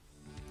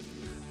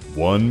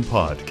One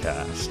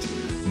podcast,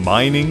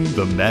 mining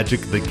the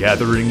Magic the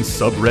Gathering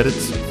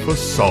subreddits for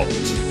salt.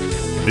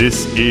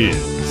 This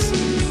is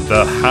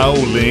the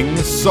Howling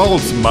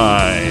Salt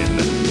Mine.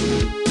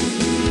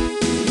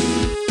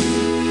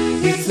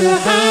 It's the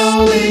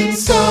Howling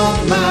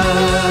Salt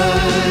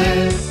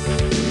Mine.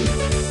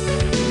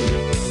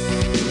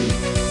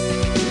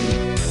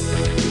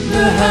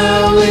 The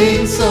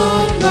Howling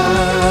Salt Mine.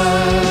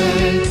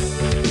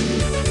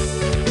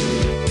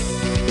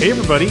 Hey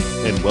everybody,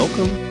 and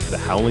welcome to the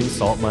Howling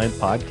Salt Mine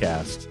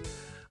podcast.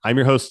 I'm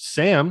your host,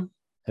 Sam,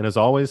 and as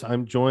always,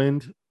 I'm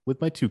joined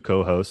with my two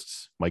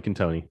co-hosts, Mike and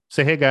Tony.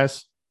 Say hey,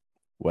 guys.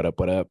 What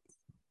up, what up?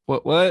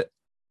 What?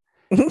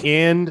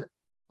 And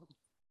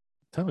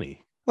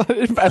Tony.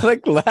 I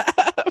like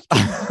laughed.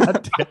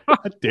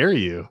 How dare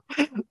you?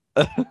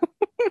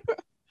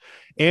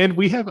 And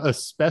we have a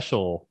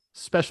special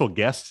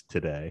guest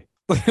today.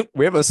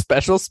 We have a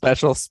special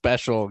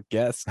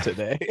guest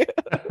today.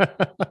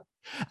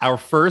 Our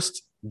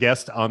first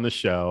guest on the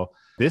show.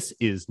 This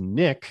is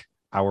Nick,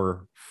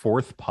 our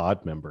fourth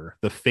pod member,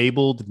 the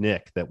fabled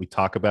Nick that we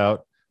talk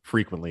about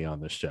frequently on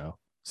this show.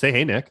 Say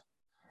hey, Nick.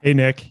 Hey,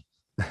 Nick.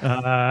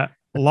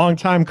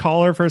 Long-time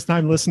caller,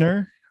 first-time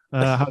listener.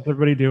 How's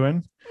everybody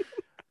doing?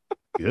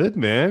 Good,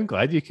 man.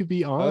 Glad you could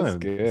be on. That's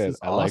good. This is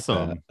I like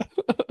awesome.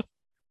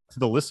 To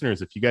the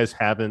listeners, if you guys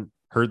haven't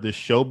heard this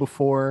show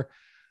before,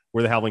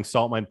 we're the Howling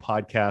Salt Mine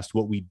podcast.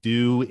 What we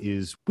do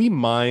is we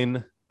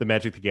mine the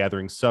Magic the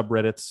Gathering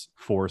subreddits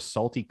for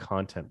salty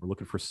content. We're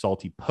looking for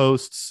salty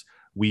posts.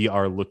 We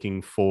are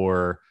looking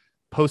for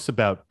posts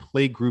about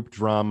play group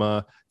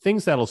drama,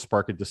 things that'll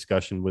spark a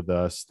discussion with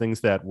us,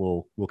 things that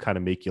will kind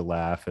of make you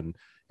laugh and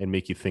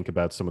make you think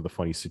about some of the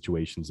funny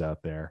situations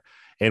out there.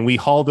 And we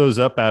haul those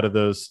up out of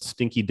those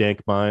stinky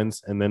dank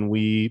mines, and then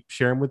we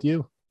share them with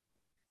you.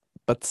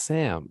 But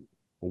Sam,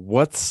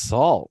 what's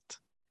salt?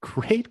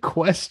 Great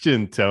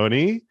question,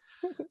 Tony.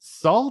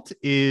 Salt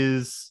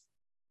is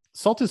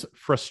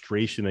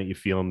frustration that you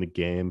feel in the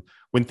game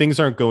when things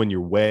aren't going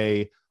your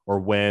way, or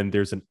when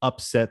there's an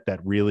upset that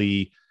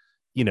really,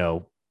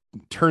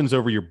 turns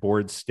over your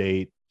board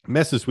state,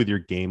 messes with your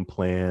game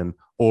plan,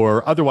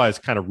 or otherwise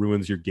kind of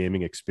ruins your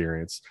gaming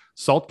experience.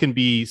 Salt can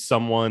be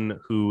someone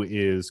who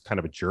is kind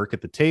of a jerk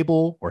at the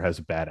table or has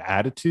a bad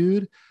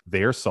attitude.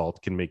 Their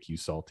salt can make you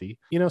salty.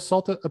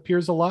 Salt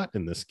appears a lot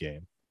in this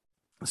game.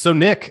 So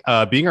Nick,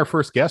 being our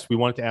first guest, we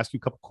wanted to ask you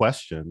a couple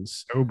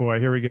questions. Oh boy,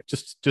 here we go.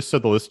 Just so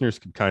the listeners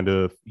could kind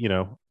of,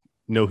 know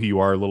who you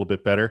are a little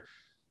bit better.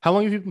 How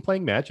long have you been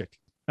playing Magic?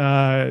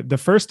 The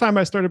first time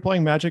I started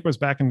playing Magic was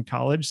back in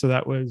college. So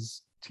that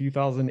was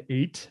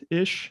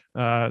 2008-ish,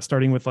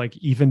 starting with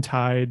like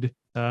Eventide,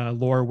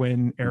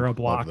 Lorwyn, Era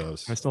Block. I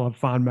still have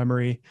fond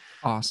memory.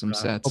 Awesome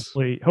sets.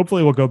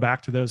 Hopefully we'll go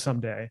back to those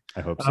someday.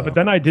 I hope so. But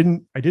then I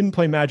didn't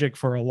play Magic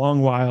for a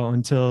long while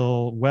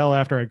until well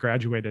after I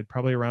graduated.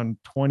 Probably around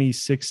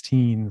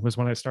 2016 was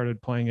when I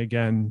started playing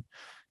again,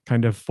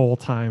 kind of full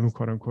time,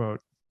 quote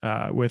unquote,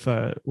 with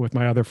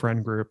my other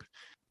friend group.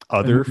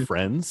 Other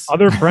friends. I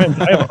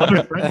have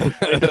other friends.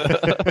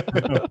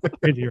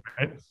 Crazy,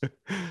 right?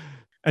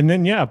 And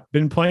then,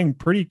 been playing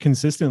pretty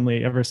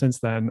consistently ever since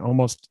then,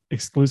 almost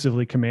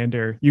exclusively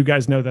Commander. You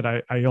guys know that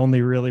I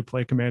only really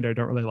play Commander. I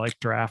don't really like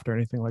Draft or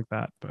anything like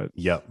that. But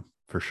yep,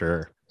 for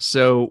sure.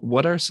 So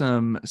what are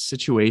some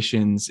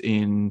situations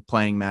in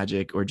playing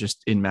Magic or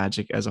just in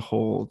Magic as a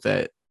whole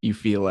that you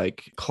feel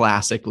like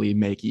classically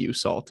make you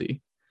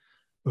salty?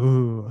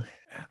 Ooh,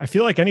 I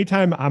feel like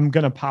anytime I'm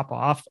going to pop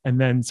off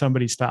and then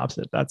somebody stops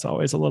it, that's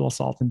always a little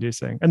salt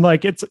inducing. And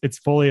like, it's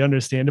fully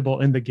understandable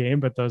in the game,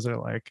 but those are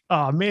like,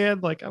 oh man,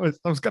 like I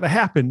was going to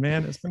happen,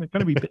 man. It's going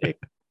to be big.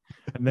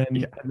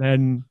 And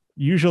then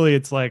usually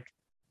it's like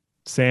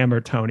Sam or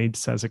Tony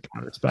says a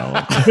counter spell.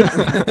 At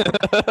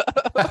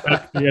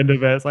the end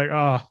of it, it's like,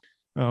 oh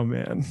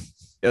man.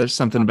 Yeah, there's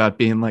something about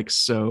being like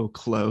so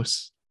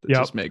close that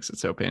just makes it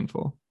so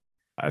painful.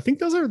 I think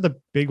those are the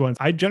big ones.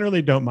 I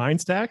generally don't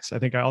mind stacks. I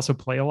think I also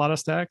play a lot of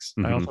stacks.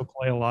 Mm-hmm. I also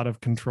play a lot of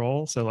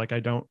control. So like,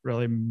 I don't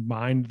really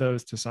mind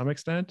those to some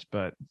extent,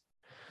 but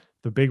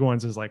the big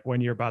ones is like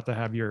when you're about to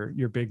have your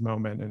big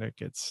moment and it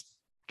gets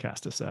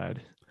cast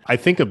aside. I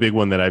think a big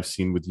one that I've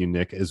seen with you,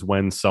 Nick, is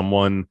when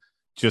someone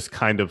just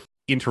kind of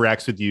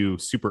interacts with you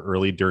super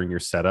early during your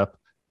setup.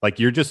 Like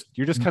you're just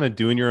kind of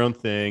doing your own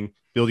thing,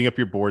 building up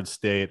your board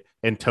state,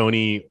 and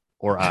Tony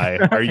or I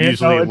are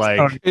usually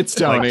it's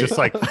Tony. just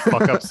like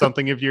fuck up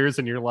something of yours,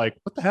 and you're like,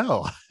 what the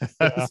hell?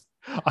 Yeah.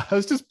 I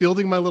was just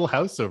building my little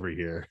house over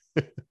here.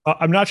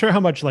 I'm not sure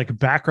how much like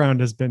background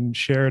has been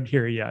shared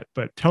here yet,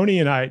 but Tony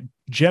and I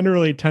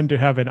generally tend to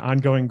have an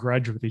ongoing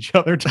grudge with each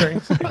other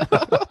during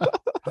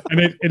and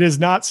it is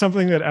not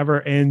something that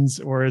ever ends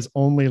or is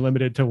only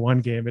limited to one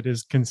game. It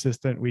is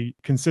consistent. We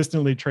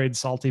consistently trade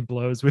salty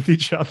blows with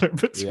each other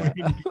between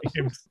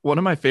games. One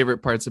of my favorite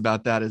parts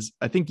about that is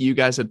I think you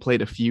guys had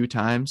played a few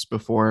times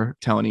before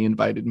Tony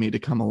invited me to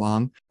come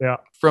along. Yeah.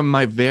 From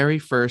my very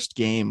first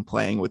game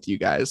playing with you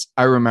guys,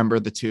 I remember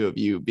the two of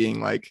you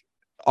being like,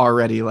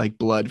 already like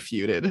blood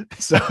feuded.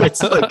 So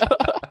it's like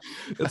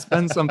it's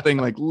been something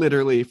like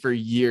literally for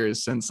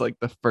years since like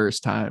the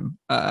first time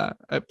I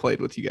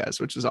played with you guys,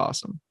 which is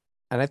awesome.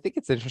 And I think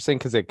it's interesting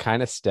because it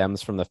kind of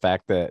stems from the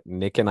fact that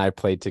Nick and I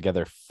played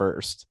together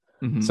first.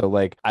 Mhm. So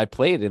like I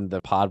played in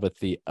the pod with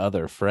the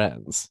other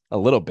friends a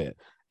little bit.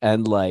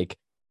 And like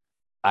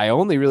I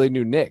only really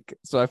knew Nick.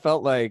 So I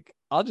felt like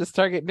I'll just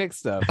target Nick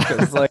stuff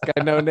because like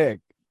I know Nick.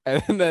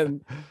 And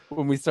then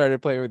when we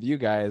started playing with you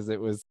guys,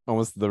 it was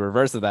almost the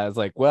reverse of that. It's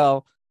like,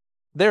 well,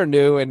 they're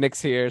new and Nick's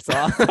here, so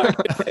I'll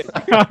target Nick.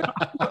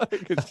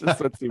 Like, it's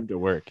just what seemed to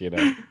work, you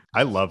know.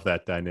 I love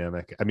that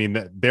dynamic. I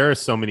mean, there are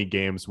so many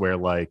games where,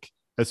 like,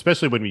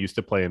 especially when we used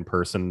to play in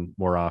person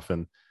more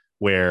often,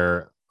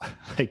 where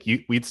like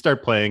we'd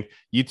start playing,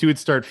 you two would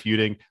start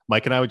feuding.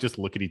 Mike and I would just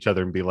look at each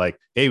other and be like,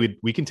 "Hey,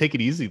 we can take it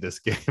easy this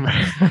game.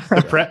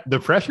 The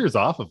pressure's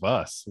off of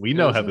us. We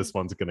know how this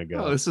one's gonna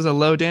go." Oh, this is a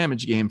low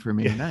damage game for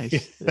me.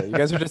 Nice. Yeah, you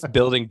guys are just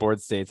building board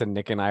states, and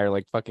Nick and I are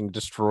like fucking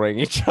destroying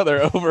each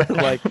other over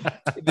like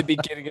in the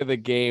beginning of the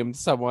game.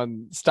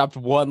 Someone stopped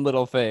one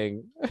little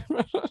thing.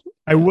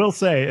 I will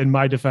say, in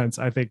my defense,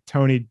 I think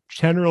Tony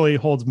generally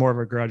holds more of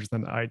a grudge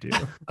than I do.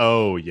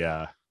 Oh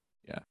yeah.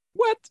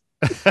 What?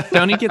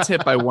 Tony gets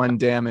hit by 1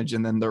 damage,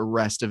 and then the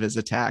rest of his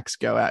attacks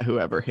go at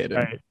whoever hit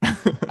him. Right.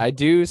 I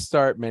do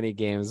start many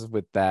games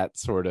with that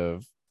sort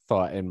of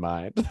thought in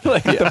mind.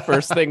 Like the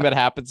first thing that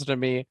happens to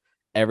me,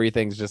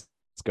 everything's just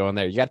going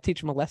there. You got to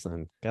teach them a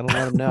lesson. Got to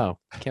let them know.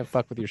 Can't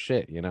fuck with your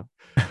shit, you know?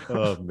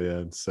 Oh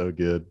man, so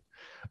good.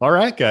 All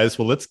right, guys.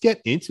 Well, let's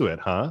get into it,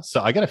 huh?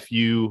 So I got a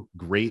few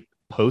great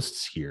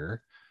posts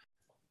here.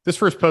 This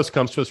first post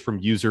comes to us from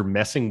user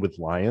Messing with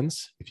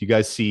Lions. If you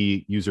guys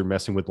see user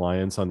Messing with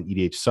Lions on the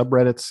EDH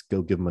subreddits,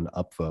 go give them an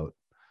upvote.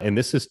 And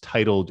this is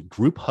titled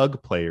 "Group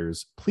Hug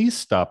Players, Please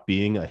Stop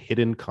Being a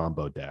Hidden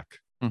Combo Deck."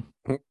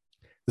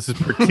 This is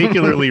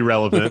particularly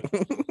relevant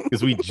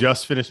because we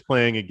just finished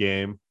playing a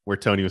game where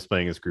Tony was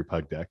playing his group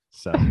hug deck.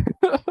 So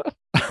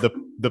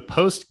the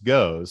post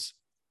goes,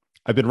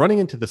 "I've been running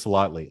into this a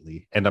lot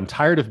lately, and I'm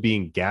tired of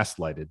being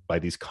gaslighted by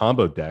these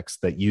combo decks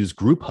that use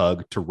group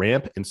hug to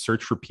ramp and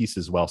search for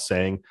pieces while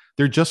saying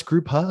they're just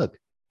group hug,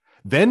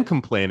 then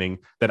complaining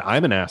that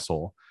I'm an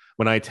asshole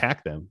when I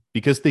attack them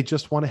because they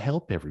just want to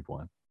help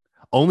everyone,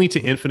 only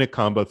to infinite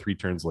combo 3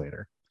 turns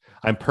later.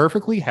 I'm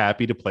perfectly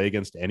happy to play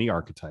against any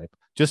archetype.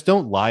 Just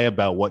don't lie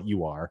about what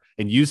you are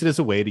and use it as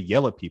a way to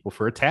yell at people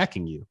for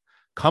attacking you.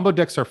 Combo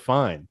decks are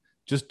fine.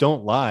 Just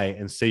don't lie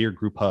and say your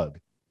group hug.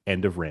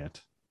 End of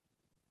rant."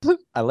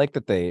 I like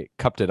that they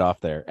cupped it off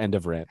there. End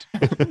of rant.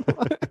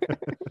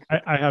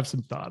 I have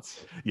some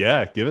thoughts.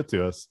 Yeah, give it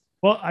to us.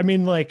 Well, I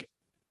mean, like,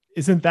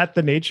 isn't that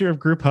the nature of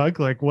group hug?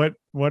 Like, what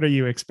are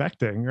you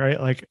expecting, right?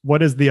 Like,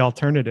 what is the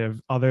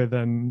alternative other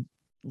than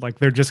like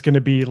they're just going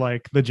to be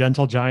like the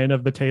gentle giant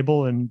of the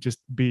table and just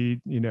be,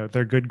 you know,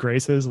 their good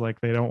graces, like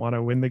they don't want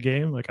to win the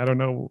game? Like, I don't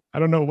know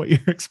what you're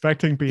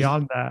expecting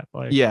beyond that.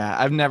 Like, Yeah,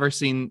 I've never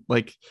seen,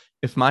 like,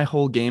 if my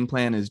whole game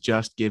plan is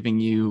just giving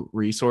you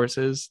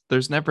resources,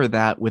 there's never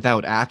that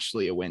without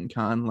actually a win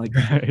con. Like,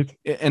 right.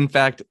 in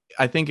fact,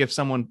 I think if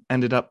someone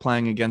ended up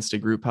playing against a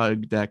group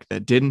hug deck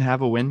that didn't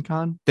have a win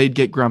con, they'd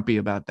get grumpy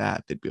about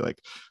that. They'd be like,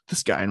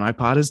 this guy in my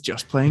pod is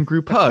just playing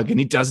group hug and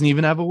he doesn't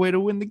even have a way to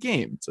win the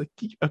game. It's like,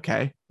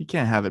 okay, you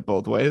can't have it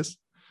both ways.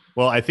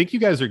 Well, I think you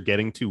guys are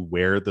getting to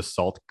where the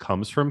salt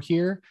comes from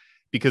here,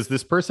 because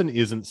this person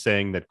isn't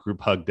saying that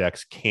group hug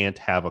decks can't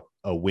have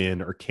a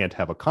win or can't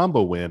have a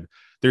combo win.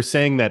 They're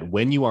saying that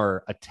when you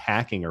are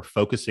attacking or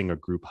focusing a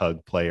group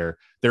hug player,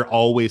 they're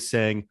always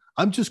saying,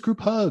 I'm just group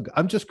hug.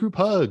 I'm just group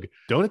hug.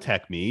 Don't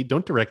attack me.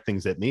 Don't direct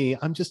things at me.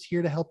 I'm just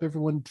here to help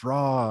everyone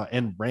draw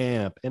and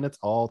ramp, and it's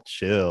all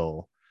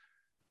chill.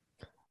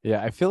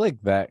 Yeah, I feel like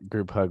that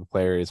group hug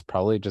player is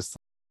probably just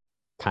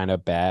kind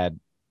of bad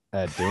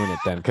at doing it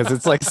then, because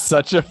it's like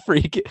such a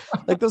freak.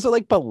 Like those are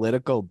like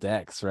political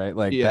decks, right?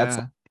 Like that's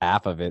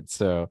half of it.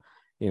 So,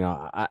 you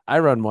know, I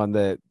run one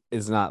that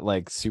is not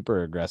like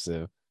super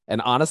aggressive. And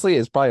honestly,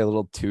 it's probably a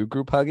little too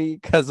group huggy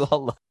because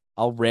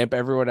I'll ramp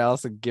everyone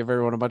else and give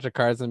everyone a bunch of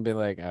cards and be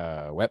like,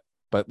 what?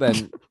 But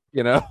then,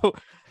 you know,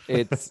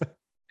 it's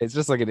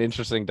just like an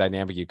interesting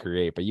dynamic you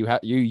create. But you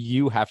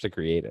have to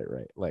create it,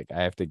 right? Like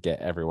I have to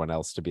get everyone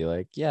else to be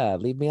like, yeah,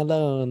 leave me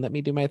alone, let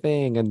me do my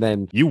thing. And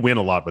then you win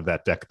a lot with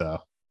that deck, though.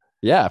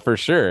 Yeah, for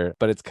sure.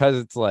 But it's because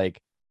it's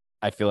like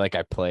I feel like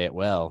I play it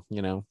well,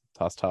 you know,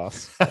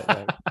 toss. But,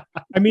 like,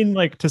 I mean,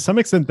 like to some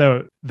extent,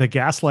 though, the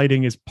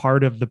gaslighting is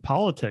part of the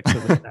politics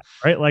of the deck,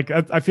 right? Like,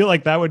 I feel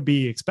like that would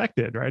be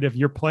expected, right? If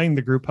you're playing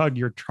the group hug,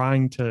 you're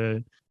trying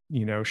to,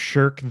 you know,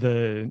 shirk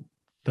the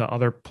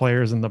other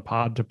players in the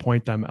pod to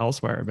point them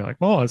elsewhere and be like,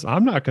 well,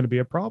 I'm not going to be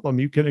a problem.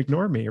 You can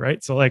ignore me,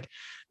 right? So like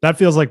that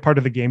feels like part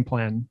of the game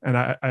plan,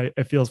 and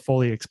it feels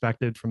fully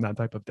expected from that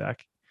type of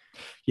deck.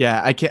 Yeah,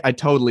 I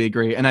totally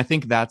agree. And I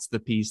think that's the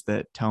piece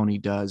that Tony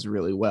does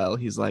really well.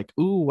 He's like,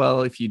 ooh,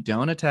 well, if you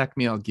don't attack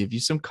me, I'll give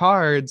you some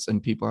cards.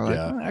 And people are like,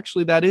 oh,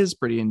 actually, that is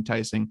pretty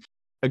enticing.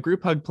 A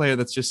group hug player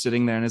that's just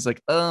sitting there and is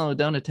like, oh,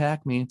 don't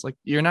attack me. It's like,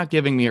 you're not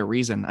giving me a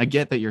reason. I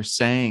get that you're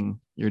saying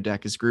your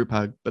deck is group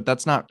hug, but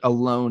that's not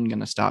alone going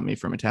to stop me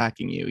from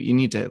attacking you. You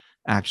need to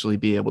actually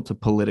be able to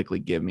politically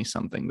give me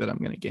something that I'm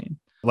going to gain.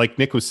 Like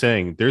Nick was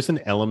saying, there's an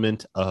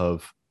element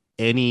of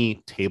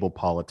any table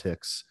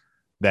politics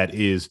that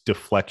is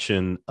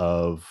deflection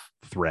of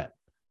threat,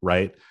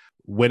 right?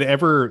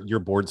 Whenever your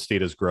board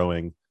state is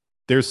growing,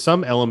 there's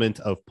some element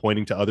of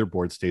pointing to other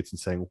board states and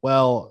saying,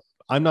 well,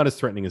 I'm not as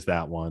threatening as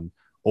that one,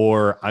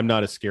 or I'm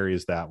not as scary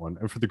as that one.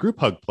 And for the group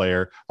hug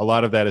player, a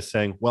lot of that is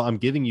saying, well, I'm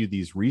giving you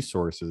these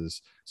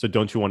resources. So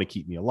don't you want to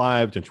keep me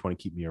alive? Don't you want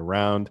to keep me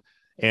around?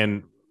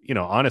 And, you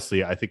know,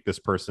 honestly, I think this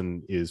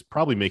person is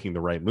probably making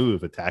the right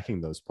move attacking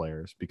those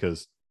players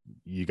because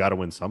you got to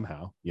win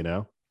somehow, you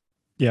know?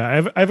 Yeah,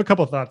 I have a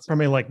couple of thoughts from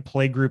a like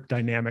play group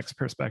dynamics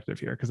perspective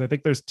here, because I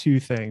think there's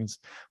two things.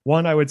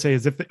 One, I would say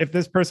is if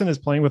this person is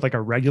playing with like a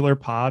regular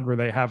pod where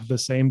they have the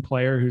same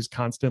player who's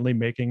constantly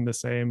making the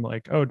same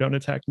like, oh, don't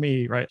attack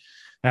me, right?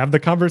 Have the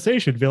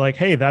conversation, be like,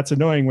 hey, that's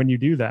annoying when you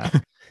do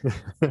that.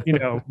 You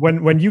know,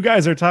 when you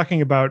guys are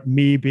talking about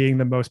me being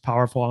the most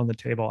powerful on the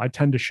table, I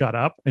tend to shut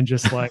up and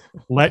just like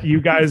let you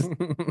guys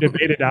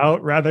debate it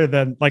out rather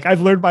than like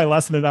I've learned my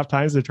lesson enough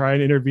times to try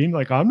and intervene.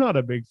 Like I'm not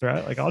a big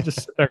threat. Like I'll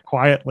just sit there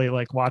quietly,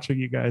 like watching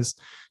you guys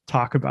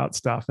talk about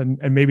stuff. And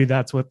maybe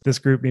that's what this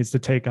group needs to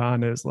take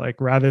on is like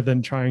rather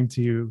than trying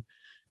to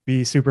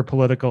be super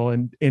political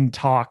and in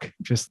talk,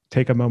 just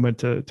take a moment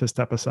to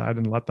step aside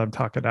and let them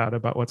talk it out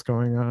about what's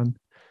going on.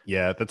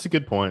 Yeah, that's a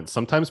good point.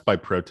 Sometimes by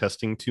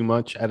protesting too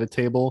much at a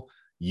table,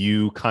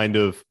 you kind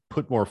of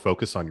put more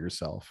focus on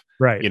yourself.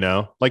 Right. You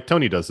know, like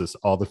Tony does this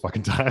all the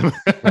fucking time.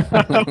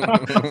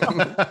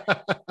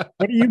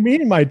 What do you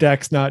mean my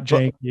deck's not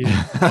janky?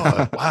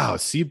 Oh, wow,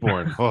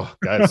 Seaborn. Oh,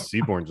 guys,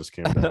 Seaborn just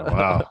came down.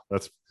 Wow.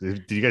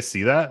 Did you guys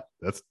see that?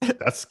 That's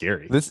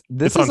scary. This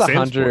It's is on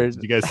Sam's 100. board.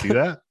 Did you guys see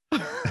that?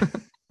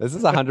 This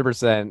is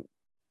 100%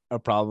 a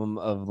problem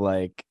of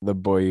like the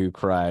boy who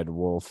cried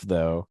wolf,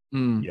 though.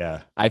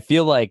 Yeah. I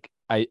feel like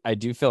I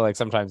do feel like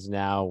sometimes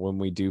now when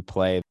we do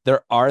play,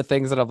 there are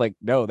things that I'm like,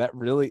 no, that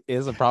really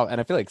is a problem. And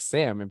I feel like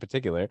Sam in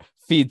particular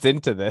feeds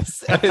into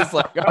this. And it's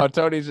like, oh,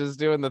 Tony's just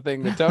doing the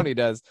thing that Tony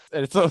does.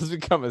 And it's almost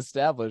become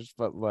established.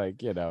 But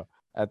like, you know,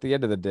 at the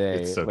end of the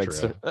day, It's so like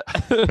true.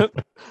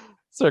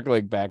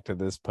 circling back to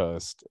this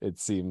post, it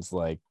seems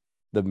like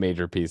the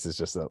major piece is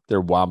just that they're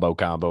wombo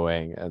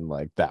comboing, and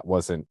like that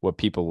wasn't what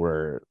people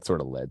were sort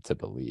of led to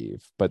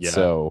believe. But Yeah.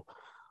 so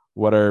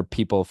what are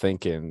people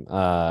thinking?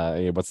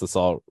 What's the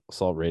salt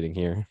rating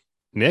here?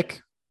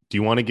 Nick, do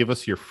you want to give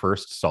us your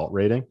first salt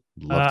rating?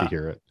 Love to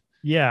hear it.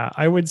 Yeah,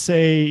 I would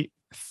say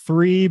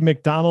 3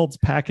 McDonald's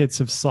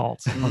packets of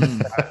salt,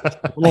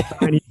 little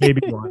tiny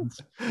baby ones.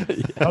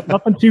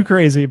 Nothing too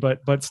crazy,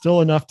 but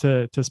still enough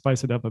to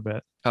spice it up a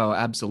bit. Oh,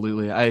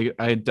 absolutely.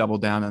 I double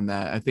down on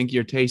that. I think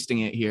you're tasting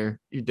it here.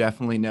 You're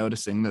definitely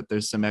noticing that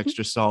there's some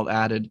extra salt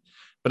added,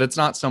 but it's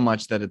not so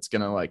much that it's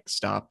going to like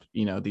stop,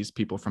 you know, these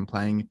people from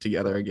playing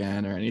together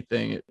again or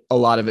anything. A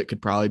lot of it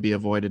could probably be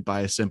avoided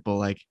by a simple,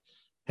 like,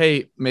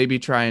 hey, maybe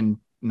try and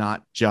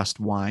not just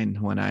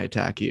whine when I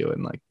attack you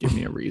and like give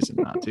me a reason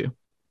not to.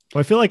 Well,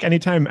 I feel like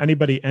anytime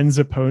anybody ends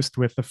a post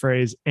with the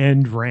phrase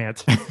 "end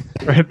rant,"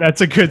 right,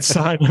 that's a good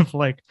sign of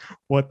like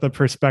what the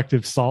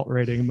prospective salt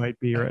rating might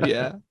be. Right?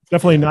 Yeah,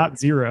 Definitely not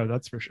 0.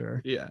 That's for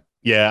sure. yeah.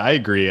 Yeah, I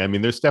agree. I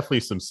mean, there's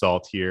definitely some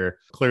salt here.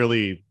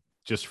 Clearly,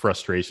 just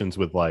frustrations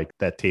with like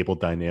that table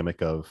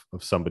dynamic of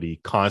somebody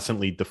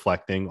constantly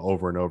deflecting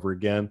over and over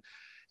again.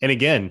 And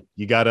again,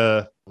 you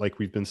gotta, like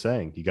we've been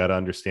saying, you gotta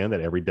understand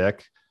that every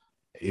deck,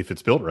 if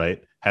it's built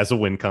right, has a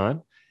win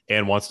con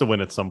and wants to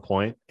win at some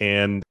point.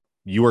 And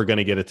you are going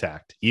to get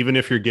attacked. Even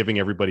if you're giving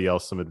everybody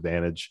else some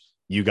advantage,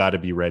 you got to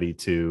be ready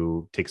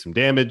to take some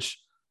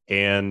damage.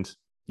 And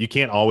you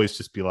can't always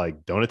just be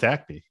like, don't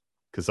attack me,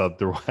 because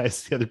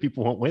otherwise the other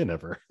people won't win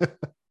ever.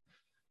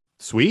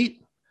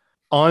 Sweet.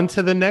 On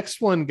to the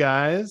next one,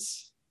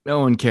 guys. No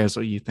one cares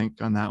what you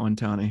think on that one,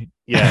 Tony.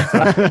 Yeah.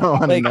 I don't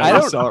want to Like, know I the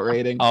don't salt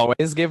rating.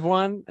 Always give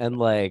one, and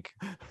like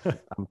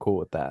I'm cool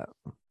with that.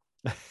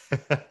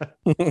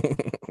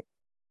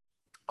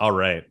 All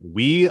right.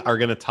 We are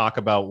going to talk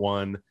about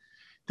one.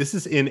 This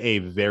is in a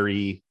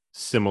very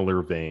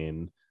similar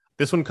vein.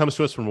 This one comes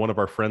to us from one of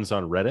our friends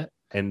on Reddit.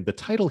 And the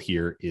title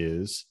here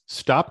is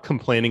Stop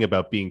Complaining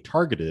About Being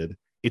Targeted.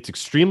 It's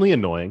extremely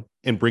annoying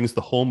and brings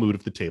the whole mood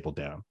of the table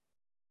down.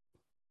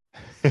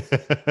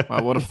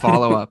 Wow, what a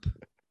follow-up.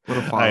 What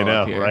a follow-up I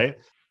know, here. right?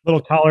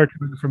 Little collar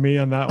tune for me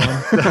on that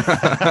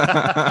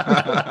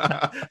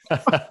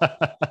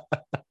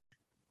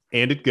one.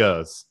 And it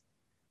goes.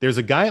 There's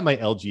a guy at my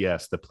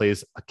LGS that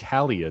plays a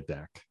Kalia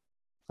deck.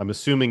 I'm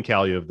assuming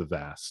Kalia of the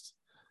Vast,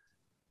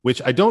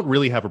 which I don't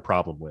really have a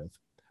problem with.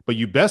 But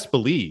you best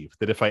believe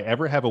that if I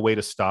ever have a way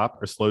to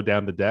stop or slow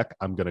down the deck,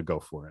 I'm going to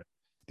go for it.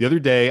 The other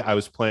day, I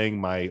was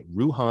playing my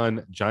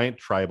Ruhan Giant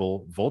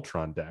Tribal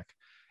Voltron deck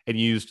and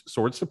used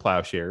Swords to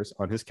Plowshares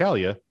on his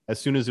Kalia as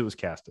soon as it was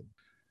casted.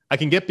 I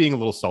can get being a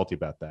little salty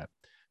about that.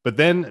 But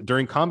then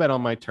during combat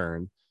on my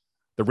turn,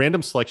 the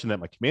random selection that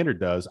my commander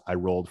does, I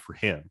rolled for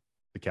him,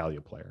 the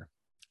Kalia player.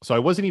 So I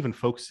wasn't even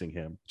focusing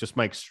him, just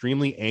my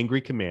extremely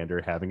angry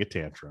commander having a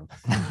tantrum.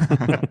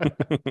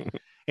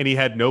 And he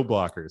had no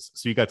blockers.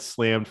 So he got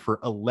slammed for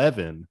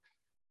 11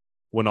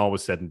 when all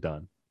was said and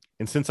done.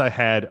 And since I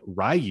had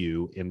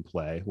Ryu in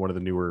play, one of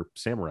the newer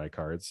samurai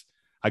cards,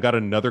 I got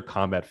another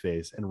combat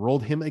phase and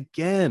rolled him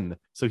again.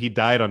 So he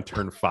died on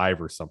turn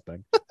 5 or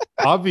something.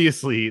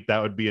 Obviously,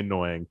 that would be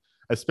annoying,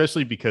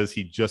 especially because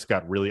he just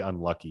got really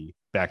unlucky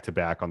back to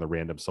back on the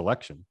random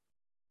selection.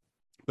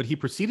 But he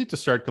proceeded to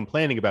start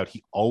complaining about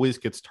he always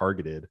gets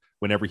targeted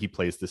whenever he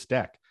plays this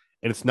deck.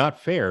 And it's not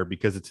fair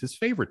because it's his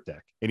favorite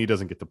deck and he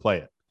doesn't get to play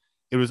it.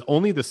 It was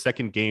only the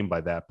second game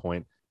by that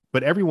point,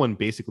 but everyone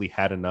basically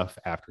had enough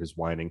after his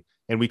whining,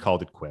 and we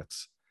called it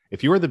quits.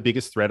 If you are the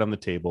biggest threat on the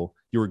table,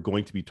 you are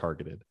going to be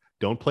targeted.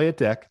 Don't play a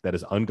deck that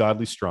is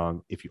ungodly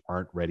strong if you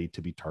aren't ready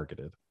to be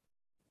targeted.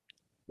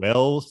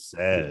 Well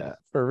said. Yeah,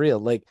 for real.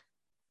 Like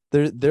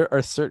there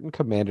are certain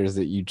commanders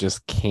that you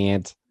just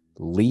can't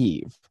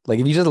leave. Like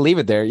if you just leave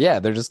it there, yeah,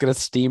 they're just gonna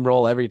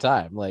steamroll every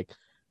time. Like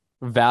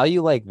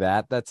value like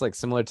that, that's like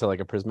similar to like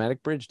a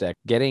prismatic bridge deck.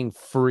 Getting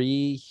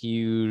free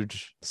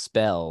huge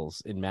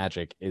spells in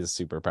Magic is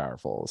super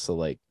powerful. So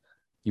like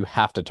you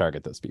have to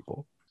target those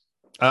people.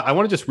 I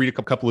want to just read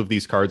a couple of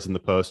these cards in the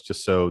post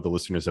just so the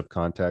listeners have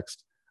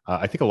context.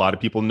 I think a lot of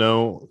people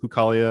know who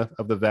Kalia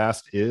of the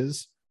Vast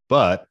is,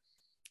 but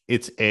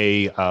it's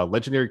a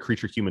legendary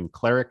creature human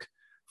cleric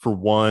for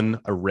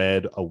 1, a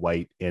red, a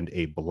white, and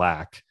a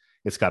black.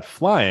 It's got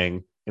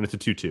flying, and it's a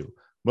 2/2.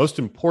 Most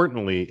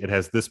importantly, it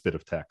has this bit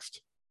of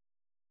text.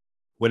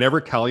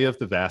 Whenever Kalia of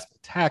the Vast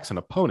attacks an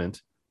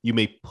opponent, you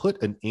may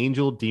put an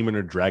angel, demon,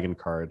 or dragon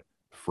card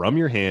from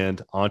your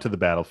hand onto the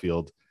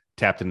battlefield,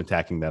 tapped and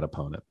attacking that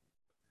opponent.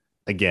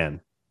 Again,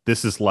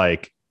 this is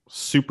like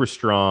super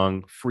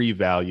strong, free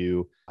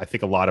value. I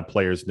think a lot of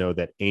players know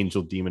that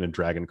angel, demon, and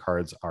dragon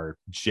cards are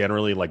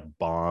generally like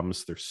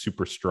bombs. They're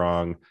super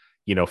strong,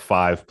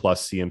 5+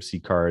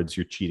 CMC cards.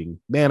 You're cheating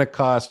mana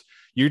cost.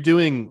 You're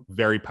doing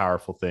very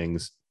powerful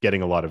things,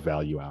 getting a lot of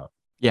value out.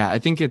 Yeah, I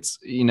think it's,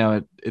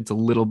 it's a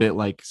little bit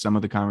like some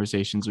of the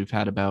conversations we've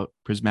had about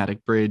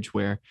Prismatic Bridge,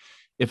 where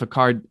if a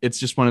card, it's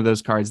just one of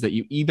those cards that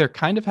you either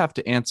kind of have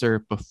to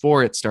answer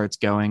before it starts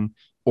going,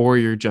 or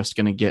you're just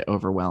going to get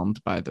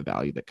overwhelmed by the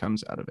value that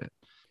comes out of it.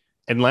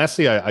 And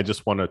lastly, I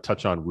just want to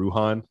touch on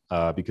Ruhan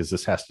because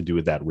this has to do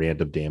with that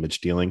random damage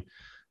dealing.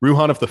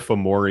 Ruhan of the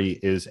Fomori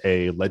is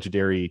a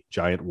legendary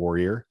giant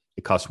warrior.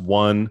 It costs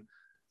 1,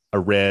 a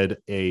red,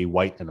 a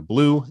white, and a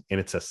blue, and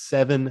it's a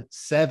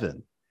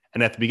 7/7.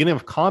 And at the beginning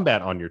of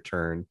combat on your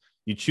turn,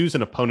 you choose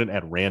an opponent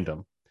at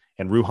random,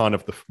 and Ruhan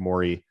of the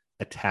Fomori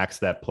attacks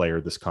that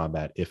player this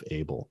combat if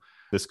able.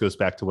 This goes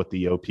back to what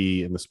the OP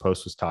in this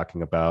post was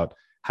talking about,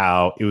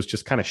 how it was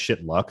just kind of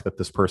shit luck that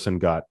this person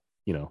got,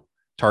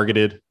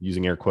 targeted,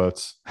 using air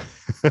quotes.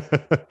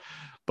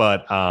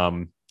 But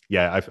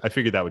yeah, I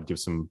figured that would give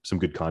some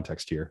good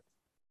context here.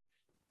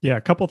 Yeah,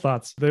 a couple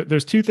thoughts.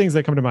 There's 2 things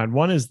that come to mind.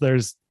 One is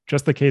there's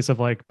just the case of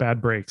like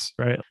bad breaks,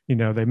 right?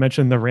 They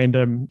mentioned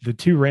the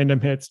 2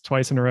 random hits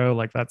twice in a row,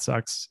 like that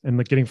sucks. And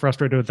like getting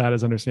frustrated with that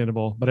is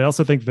understandable. But I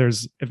also think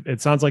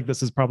it sounds like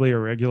this is probably a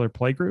regular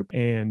play group,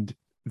 and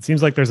it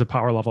seems like there's a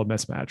power level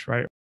mismatch,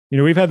 right?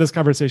 We've had this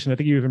conversation. I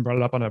think you even brought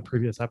it up on a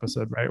previous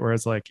episode, right? Where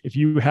it's like, if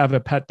you have a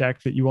pet deck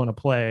that you want to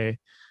play,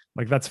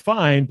 like that's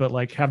fine, but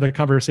like have the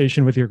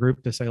conversation with your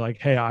group to say like,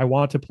 hey, I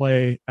want to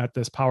play at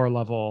this power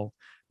level,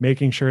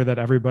 making sure that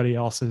everybody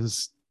else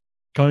is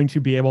going to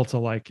be able to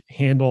like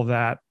handle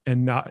that,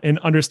 and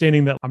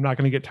understanding that I'm not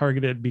going to get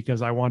targeted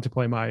because I want to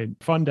play my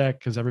fun deck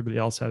because everybody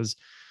else has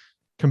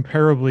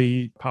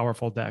comparably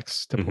powerful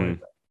decks to play.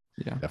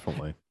 Yeah,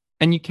 Definitely.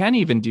 And you can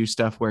even do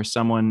stuff where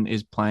someone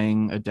is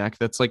playing a deck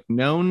that's like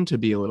known to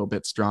be a little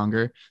bit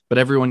stronger, but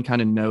everyone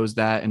kind of knows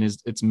that, and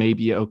it's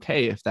maybe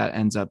okay if that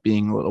ends up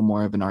being a little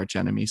more of an arch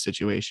enemy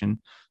situation.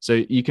 So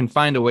you can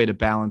find a way to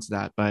balance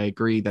that. But I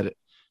agree that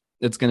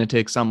it's going to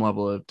take some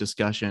level of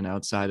discussion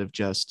outside of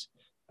just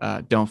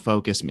don't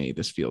focus me.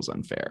 This feels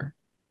unfair.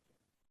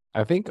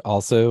 I think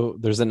also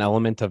there's an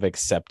element of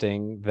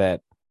accepting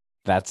that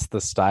that's the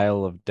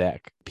style of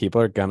deck. People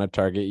are gonna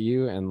target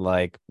you, and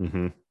like,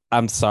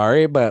 I'm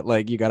sorry, but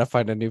like you got to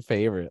find a new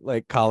favorite.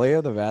 Like Kalia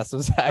of the Vast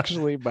was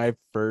actually my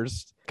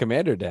first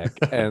commander deck,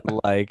 and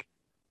like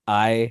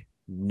I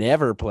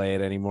never play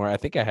it anymore. I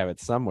think I have it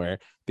somewhere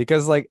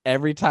because like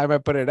every time I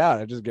put it out,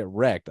 I just get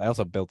wrecked. I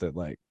also built it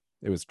like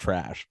it was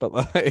trash, but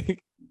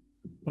like.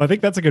 Well, I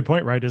think that's a good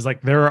point, right? Is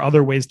like there are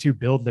other ways to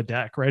build the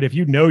deck, right? If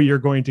you know you're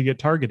going to get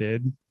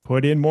targeted,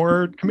 put in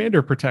more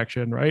commander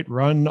protection, right?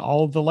 Run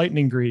all of the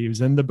lightning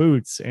greaves and the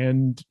boots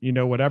and,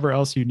 whatever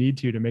else you need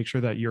to make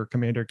sure that your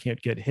commander can't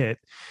get hit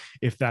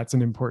if that's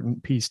an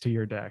important piece to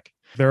your deck.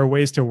 There are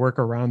ways to work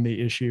around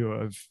the issue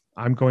of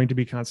I'm going to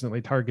be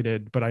constantly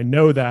targeted, but I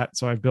know that,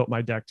 so I've built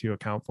my deck to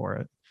account for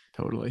it.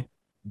 Totally.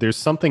 There's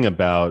something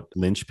about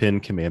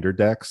linchpin commander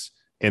decks,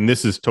 and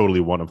this is totally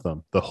one of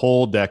them. The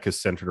whole deck is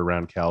centered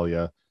around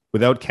Kalia.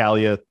 Without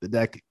Kalia, the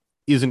deck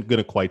isn't going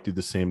to quite do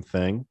the same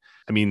thing.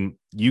 I mean,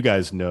 you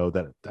guys know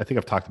that. I think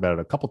I've talked about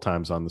it a couple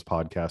times on this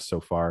podcast so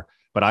far,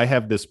 but I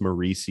have this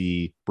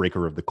Marisi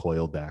Breaker of the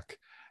Coil deck.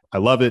 I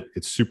love it.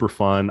 It's super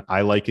fun.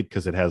 I like it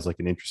because it has like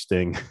an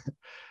interesting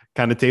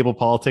kind of table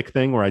politic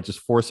thing where I just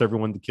force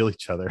everyone to kill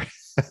each other.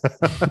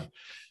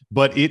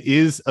 But it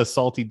is a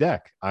salty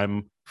deck.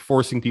 I'm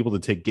forcing people to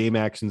take game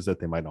actions that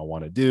they might not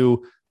want to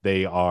do.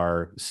 They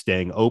are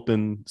staying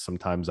open.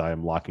 Sometimes I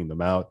am locking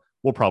them out.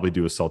 We'll probably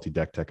do a salty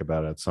deck tech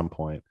about it at some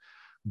point.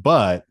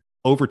 But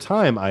over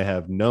time, I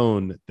have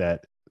known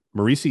that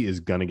Marisi is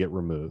going to get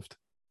removed.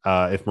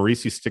 If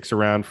Marisi sticks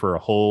around for a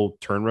whole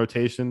turn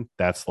rotation,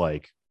 that's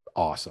like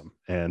awesome.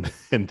 And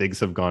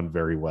things have gone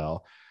very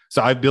well.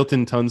 So I've built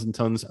in tons and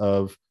tons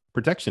of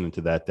protection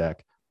into that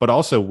deck. But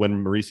also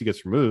when Marisi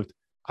gets removed,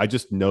 I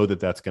just know that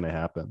that's going to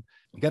happen.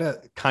 You got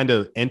to kind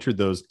of enter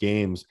those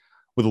games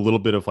with a little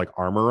bit of like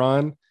armor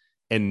on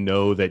and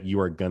know that you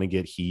are going to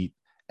get heat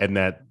and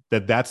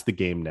that's the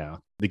game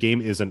now. The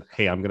game isn't,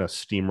 hey, I'm going to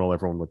steamroll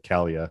everyone with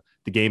Kalia.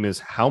 The game is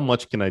how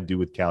much can I do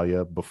with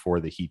Kalia before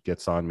the heat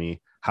gets on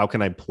me? How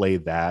can I play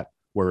that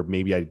where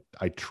maybe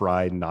I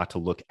try not to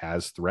look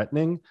as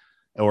threatening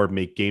or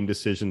make game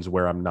decisions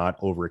where I'm not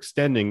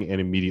overextending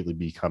and immediately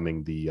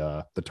becoming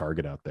the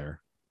target out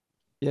there.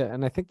 Yeah,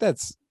 and I think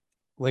that's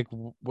like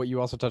what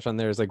you also touched on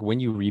there is like when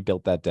you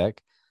rebuilt that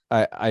deck,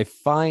 I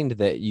find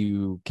that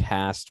you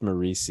cast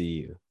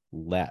Marisi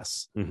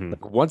less. Mm-hmm.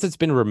 Like once it's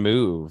been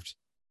removed,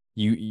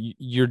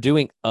 you're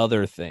doing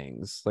other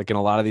things. Like in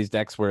a lot of these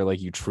decks where like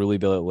you truly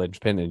build a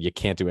linchpin and you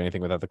can't do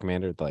anything without the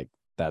commander, like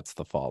that's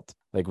the fault.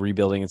 Like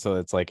rebuilding it so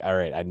it's like, all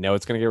right, I know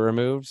it's gonna get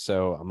removed,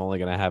 so I'm only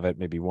gonna have it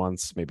maybe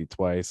once, maybe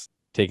twice,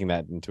 taking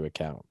that into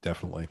account.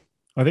 Definitely.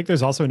 I think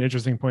there's also an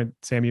interesting point,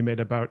 Sam, you made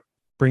about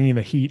bringing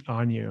the heat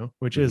on you,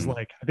 which is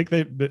like, I think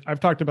I've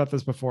talked about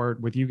this before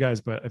with you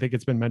guys, but I think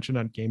it's been mentioned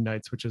on game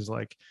nights, which is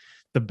like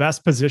the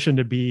best position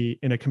to be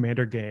in a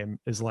commander game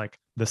is like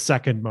the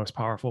second most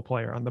powerful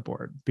player on the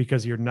board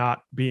because you're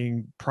not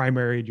being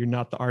primaried. You're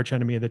not the arch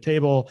enemy of the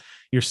table.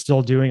 You're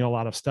still doing a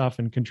lot of stuff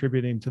and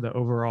contributing to the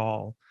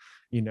overall,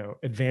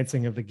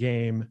 advancing of the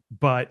game,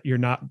 but you're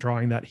not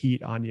drawing that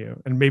heat on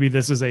you. And maybe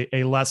this is a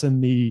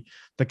lesson the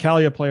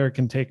Kalia player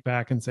can take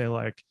back and say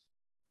like,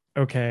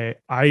 okay,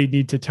 I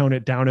need to tone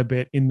it down a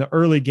bit in the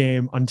early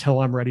game until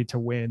I'm ready to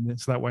win.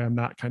 So that way I'm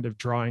not kind of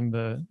drawing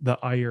the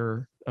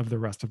ire of the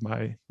rest of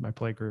my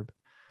play group.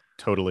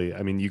 Totally.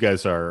 I mean, you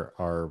guys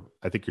are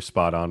I think you're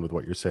spot on with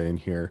what you're saying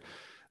here.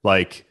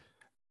 Like,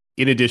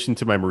 in addition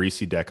to my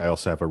Marisi deck, I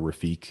also have a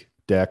Rafik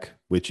deck,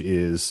 which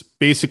is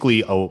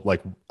basically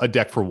a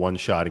deck for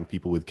one-shotting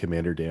people with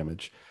commander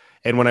damage.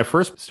 And when I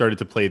first started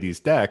to play these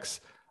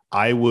decks,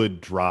 I would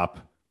drop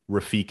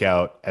Rafik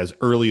out as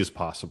early as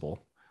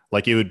possible.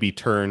 Like it would be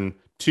turn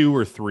 2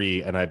 or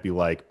 3, and I'd be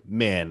like,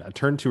 man, a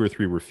turn 2 or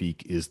 3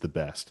 Rafik is the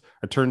best.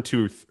 A turn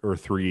 2 or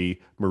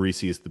 3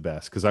 Marisi is the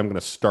best because I'm going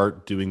to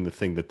start doing the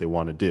thing that they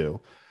want to do.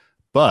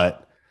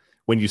 But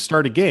when you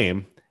start a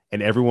game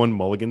and everyone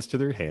mulligans to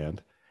their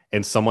hand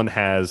and someone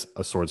has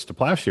a Swords to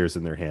Plowshares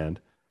in their hand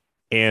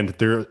and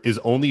there is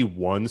only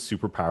one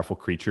super powerful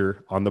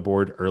creature on the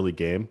board early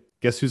game,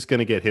 guess who's going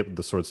to get hit with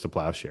the Swords to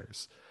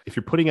Plowshares? If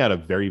you're putting out a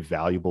very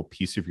valuable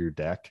piece of your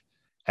deck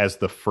as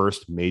the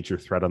first major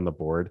threat on the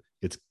board,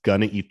 it's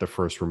going to eat the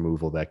first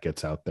removal that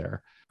gets out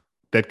there.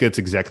 That gets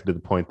exactly to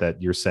the point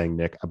that you're saying,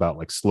 Nick, about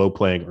like slow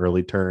playing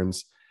early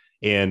turns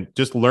and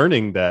just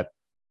learning that,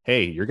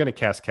 hey, you're going to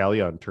cast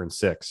Kalia on turn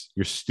 6.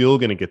 You're still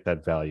going to get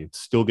that value. It's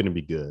still going to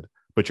be good,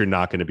 but you're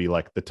not going to be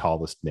like the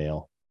tallest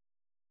nail.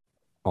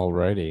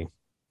 Alrighty.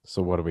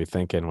 So what are we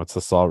thinking? What's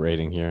the salt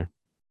rating here?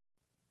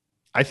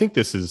 I think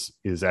this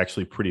is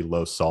actually pretty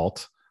low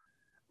salt.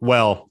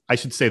 Well, I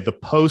should say the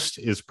post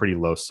is pretty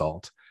low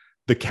salt.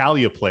 The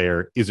Kalia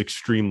player is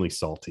extremely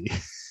salty.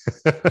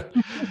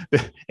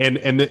 and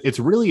it's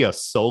really a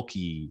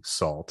sulky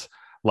salt.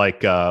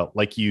 Like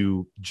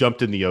you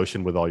jumped in the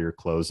ocean with all your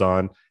clothes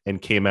on and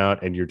came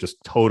out and you're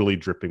just totally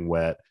dripping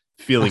wet,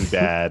 feeling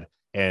bad,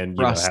 and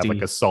have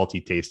like a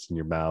salty taste in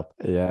your mouth.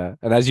 Yeah.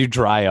 And as you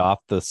dry off,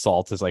 the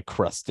salt is like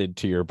crusted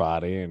to your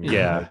body. And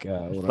yeah,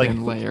 like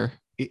layer.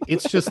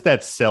 It's just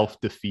that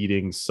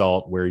self-defeating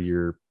salt where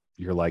you're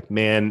like,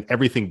 man,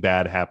 everything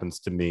bad happens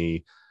to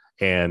me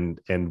and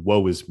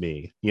woe is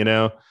me,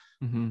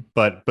 Mm-hmm.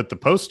 But the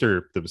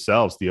poster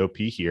themselves, the OP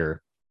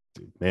here,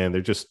 man,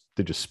 they're just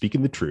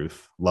speaking the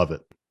truth. Love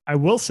it. I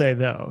will say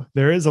though,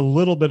 there is a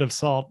little bit of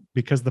salt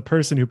because the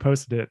person who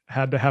posted it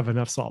had to have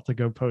enough salt to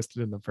go post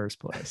it in the first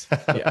place.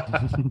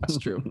 Yeah, that's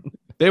true.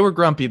 They were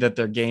grumpy that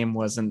their game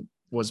was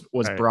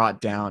right.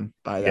 Brought down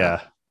by that.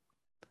 Yeah.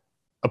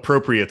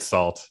 Appropriate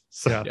salt.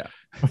 So yeah.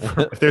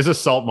 If there's a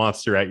salt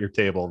monster at your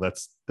table,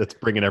 that's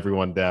bringing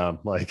everyone down.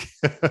 Like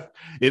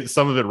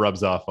some of it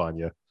rubs off on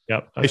you.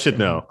 Yep. I should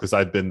know because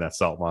I've been that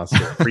salt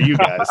monster for you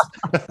guys.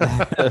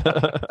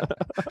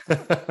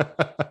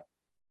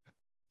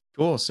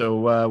 Cool.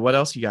 So what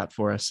else you got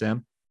for us,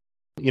 Sam?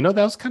 That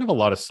was kind of a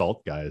lot of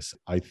salt, guys.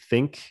 I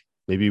think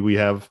maybe we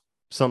have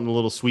something a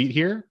little sweet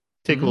here.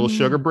 Take a little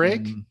sugar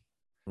break.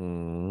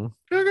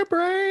 Sugar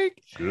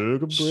break.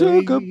 Sugar break.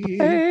 Sugar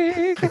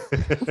break.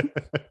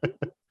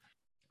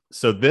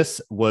 So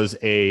this was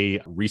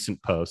a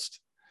recent post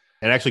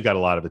and actually got a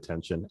lot of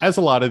attention, as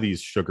a lot of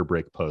these sugar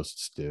break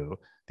posts do.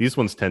 These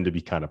ones tend to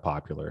be kind of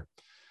popular.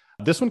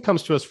 This one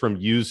comes to us from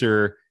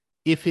user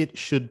If It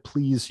Should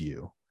Please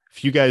You.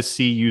 If you guys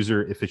see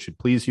user If It Should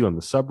Please You on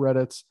the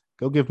subreddits,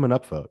 go give him an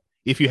upvote.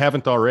 If you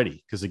haven't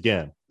already, because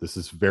again, this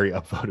is a very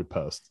upvoted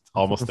post. It's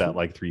almost at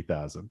like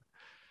 3,000.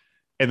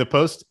 And the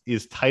post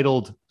is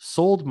titled,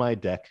 Sold My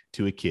Deck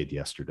to a Kid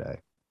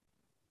Yesterday.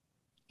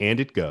 And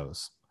it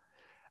goes,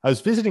 I was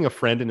visiting a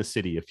friend in a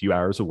city a few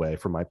hours away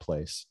from my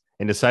place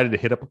and decided to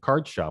hit up a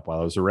card shop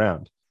while I was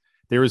around.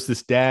 There was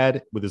this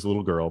dad with his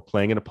little girl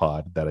playing in a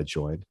pod that I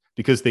joined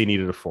because they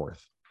needed a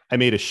fourth. I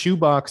made a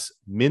shoebox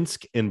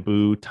Minsk and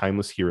Boo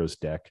Timeless Heroes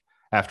deck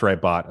after I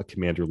bought a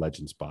Commander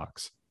Legends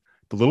box.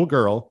 The little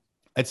girl,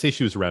 I'd say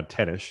she was around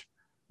 10ish,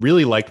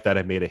 really liked that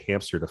I made a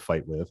hamster to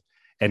fight with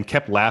and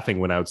kept laughing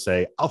when I would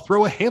say, I'll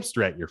throw a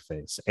hamster at your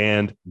face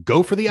and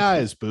go for the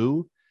eyes,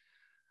 Boo.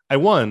 I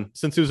won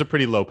since it was a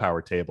pretty low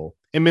power table,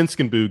 and Minsk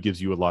and Boo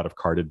gives you a lot of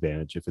card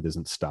advantage if it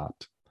isn't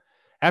stopped.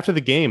 After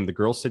the game, the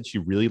girl said she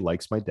really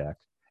likes my deck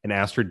and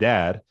asked her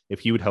dad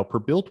if he would help her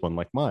build one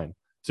like mine.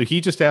 So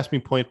he just asked me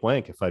point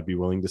blank if I'd be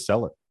willing to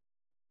sell it.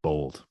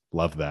 Bold.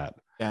 Love that.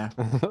 Yeah.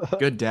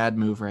 Good dad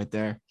move right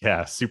there.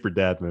 Yeah, super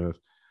dad move.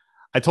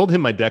 I told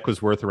him my deck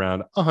was worth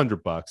around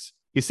 $100.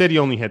 He said he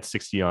only had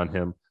 60 on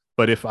him,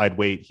 but if I'd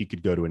wait, he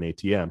could go to an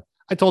ATM.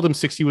 I told him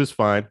 60 was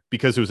fine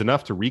because it was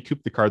enough to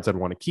recoup the cards I'd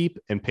want to keep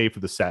and pay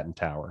for the satin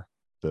tower,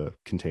 the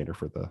container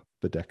for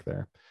the deck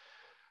there.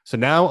 So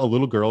now a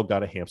little girl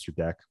got a hamster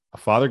deck, a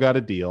father got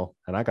a deal,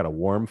 and I got a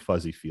warm,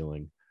 fuzzy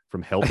feeling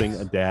from helping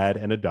a dad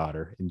and a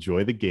daughter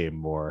enjoy the game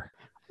more.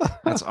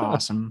 That's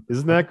awesome.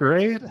 Isn't that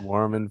great?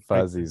 Warm and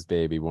fuzzies,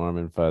 baby. Warm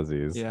and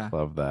fuzzies. Yeah.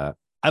 Love that.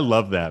 I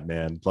love that,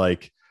 man.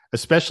 Like,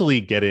 especially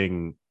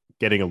getting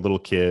a little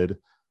kid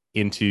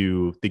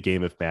into the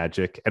game of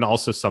Magic, and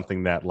also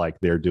something that like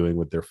they're doing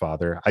with their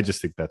father. I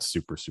just think that's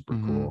super, super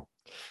cool.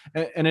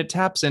 And it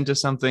taps into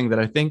something that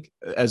I think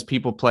as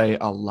people play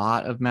a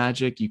lot of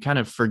Magic, you kind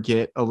of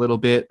forget a little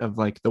bit of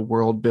like the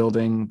world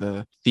building,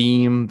 the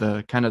theme,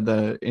 the kind of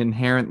the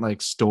inherent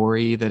like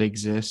story that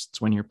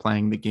exists when you're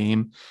playing the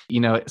game.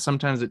 You know,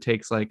 sometimes it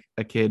takes like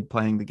a kid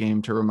playing the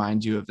game to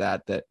remind you of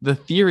that the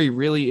theory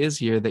really is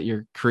here that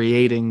you're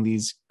creating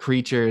these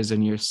creatures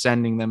and you're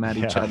sending them at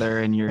each other,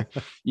 and you're,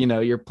 you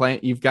know, you're playing,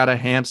 you've got a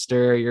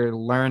hamster, you're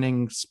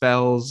learning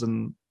spells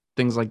and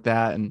things like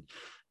that. And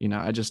you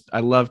know,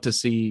 I love to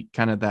see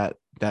kind of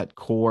that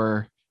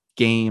core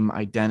game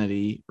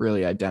identity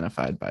really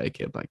identified by a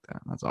kid like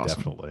that. That's awesome.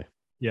 Definitely.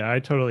 Yeah, I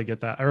totally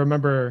get that. I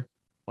remember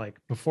like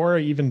before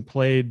I even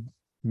played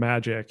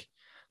Magic,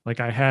 like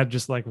I had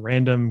just like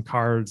random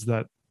cards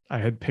that I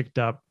had picked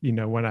up, you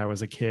know, when I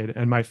was a kid.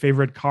 And my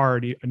favorite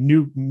card,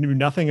 knew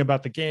nothing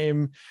about the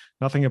game,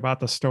 nothing about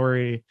the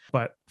story,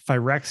 but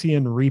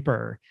Phyrexian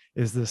Reaper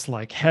is this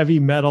like heavy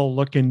metal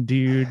looking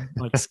dude,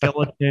 like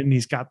skeleton.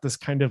 He's got this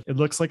kind of, it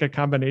looks like a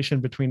combination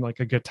between like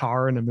a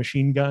guitar and a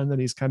machine gun that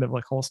he's kind of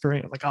like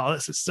holstering. I'm like, oh,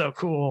 this is so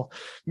cool.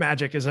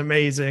 Magic is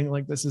amazing.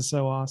 Like, this is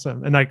so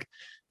awesome. And like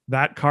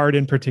that card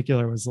in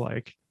particular was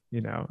like,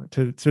 you know,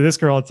 to this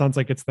girl, it sounds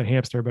like it's the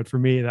hamster, but for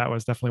me, that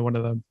was definitely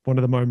one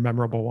of the more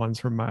memorable ones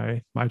from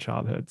my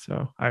childhood.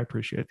 So I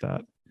appreciate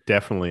that.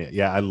 Definitely.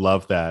 Yeah. I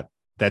love that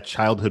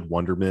childhood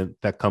wonderment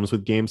that comes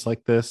with games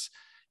like this.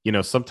 You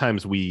know,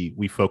 sometimes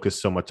we focus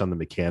so much on the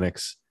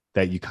mechanics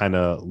that you kind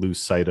of lose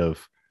sight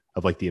of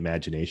like the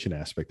imagination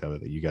aspect of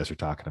it that you guys are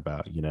talking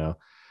about. You know,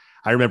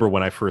 I remember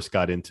when I first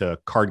got into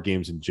card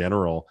games in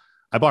general,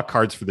 I bought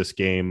cards for this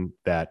game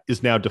that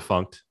is now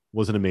defunct,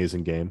 was an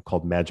amazing game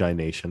called Magi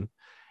Nation.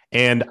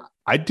 And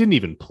I didn't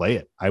even play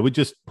it. I would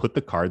just put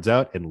the cards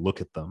out and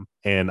look at them.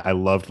 And I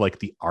loved like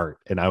the art,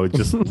 and I would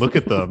just look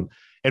at them.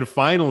 And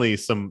finally,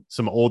 some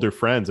older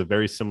friends, a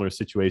very similar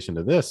situation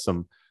to this,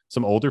 some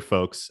older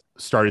folks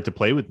started to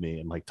play with me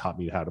and like taught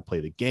me how to play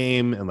the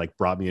game and like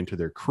brought me into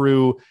their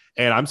crew.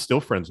 And I'm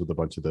still friends with a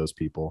bunch of those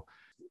people.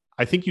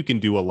 I think you can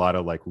do a lot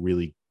of like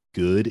really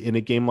good in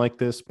a game like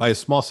this by a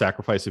small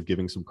sacrifice of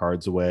giving some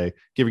cards away,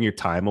 giving your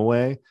time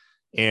away.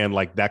 And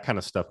like that kind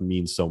of stuff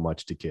means so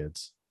much to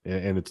kids.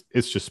 And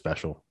it's just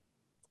special.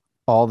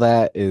 All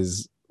that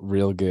is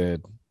real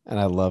good, and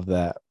I love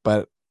that.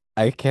 But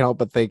I can't help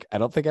but think I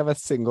don't think I have a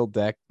single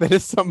deck that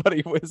if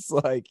somebody was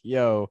like,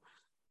 "Yo,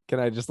 can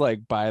I just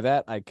like buy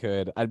that?" I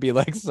could. I'd be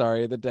like,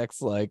 "Sorry, the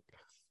deck's like,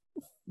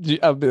 do you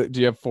have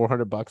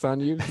 $400 on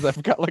you?" Because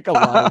I've got like a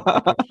lot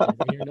of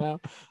here now.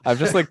 I've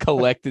just like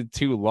collected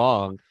too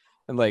long,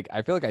 and like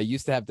I feel like I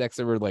used to have decks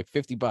that were like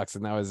 $50,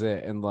 and that was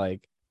it. And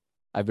like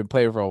I've been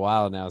playing for a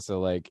while now, so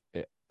like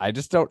I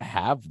just don't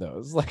have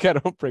those. Like I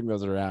don't bring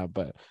those around,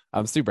 but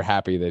I'm super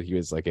happy that he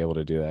was like able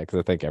to do that, because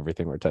I think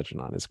everything we're touching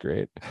on is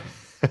great.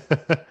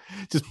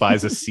 Just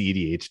buys a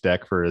CDH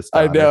deck for his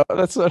daughter. I know,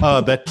 that's what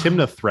that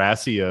Timna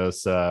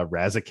Thrasios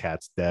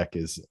Razakats deck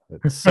is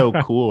so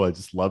cool. I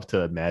just love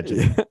to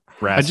imagine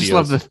I just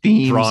love the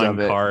themes drawing of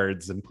it.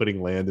 cards and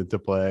putting land into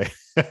play.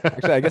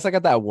 Actually, I guess I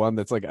got that one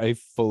that's like a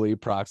fully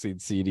proxied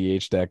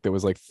CDH deck that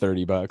was like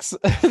 $30.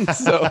 And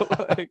so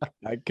like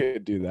I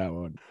could do that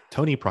one.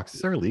 Tony,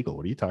 proxies are illegal.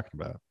 What are you talking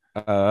about?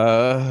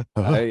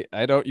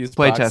 I don't use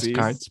Playtest proxies.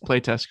 cards.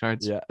 Playtest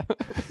cards. Yeah.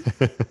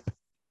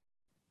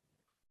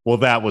 Well,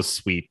 that was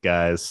sweet,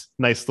 guys.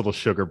 Nice little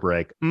sugar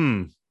break.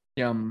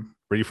 Yum.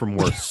 Ready for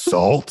more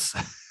salt?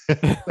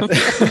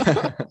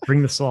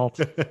 Bring the salt.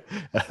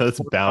 Let's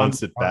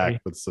balance it back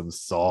with some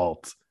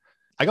salt.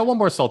 I got one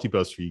more salty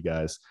post for you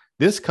guys.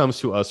 This comes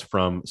to us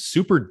from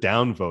Super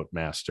Downvote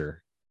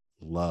Master.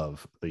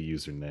 Love the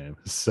username.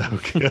 So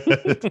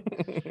good.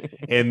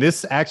 And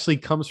this actually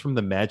comes from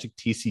the Magic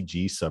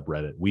TCG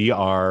subreddit. We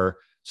are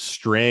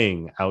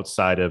straying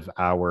outside of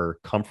our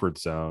comfort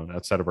zone,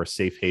 outside of our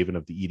safe haven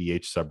of the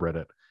EDH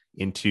subreddit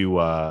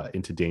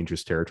into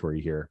dangerous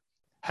territory here.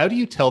 How do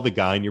you tell the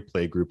guy in your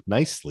play group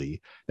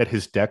nicely that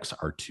his decks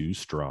are too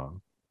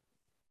strong?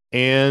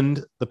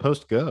 And the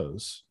post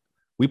goes,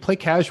 we play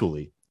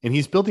casually, and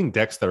he's building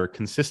decks that are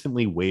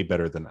consistently way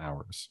better than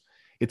ours.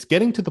 It's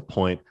getting to the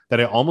point that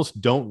I almost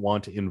don't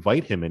want to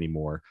invite him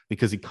anymore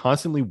because he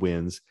constantly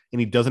wins and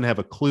he doesn't have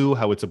a clue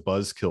how it's a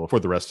buzzkill for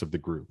the rest of the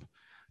group.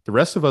 The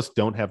rest of us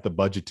don't have the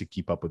budget to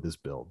keep up with his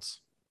builds.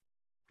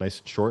 Nice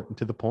and short and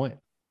to the point.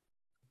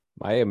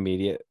 My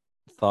immediate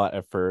thought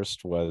at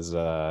first was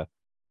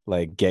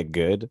like get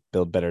good,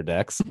 build better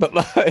decks. But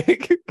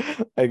like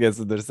I guess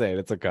they're saying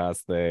it's a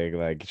cost thing.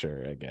 Like,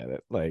 sure, I get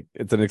it. Like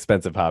it's an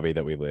expensive hobby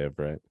that we live,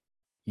 right?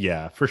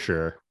 Yeah, for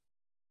sure.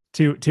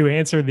 To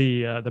answer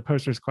the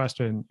poster's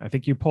question, I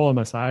think you pull him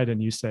aside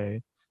and you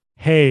say,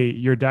 hey,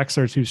 your decks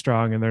are too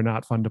strong and they're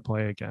not fun to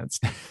play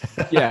against.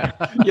 Yeah.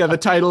 The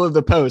title of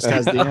the post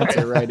has the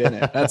answer right in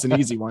it. That's an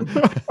easy one.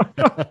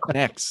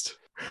 Next.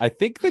 I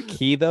think the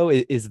key though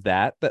is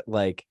that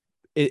like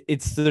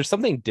it's there's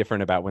something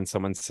different about when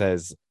someone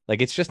says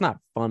like it's just not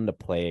fun to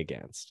play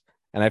against.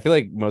 And I feel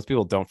like most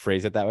people don't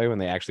phrase it that way when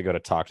they actually go to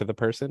talk to the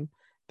person.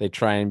 They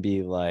try and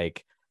be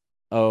like,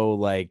 oh,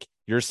 like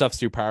your stuff's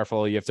too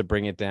powerful, you have to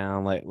bring it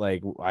down.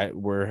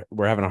 We're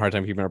having a hard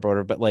time keeping our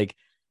border. But like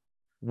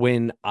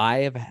when I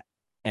have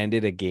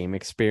ended a game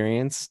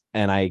experience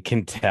and I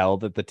can tell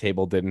that the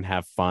table didn't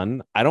have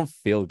fun, I don't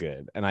feel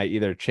good. And I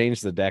either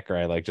change the deck or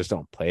I like just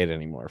don't play it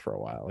anymore for a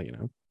while, you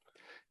know?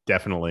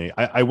 Definitely.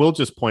 I will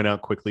just point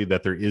out quickly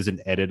that there is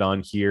an edit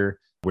on here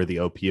where the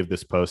OP of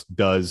this post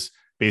does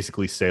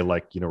basically say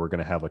like, we're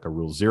going to have like a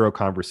rule 0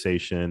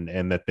 conversation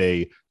and that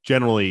they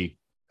generally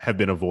have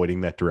been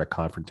avoiding that direct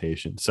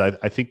confrontation. So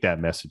I think that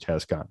message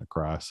has gotten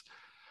across.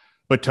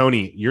 But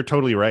Tony, you're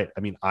totally right.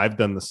 I mean, I've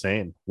done the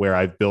same where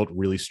I've built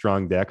really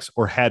strong decks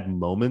or had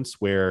moments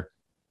where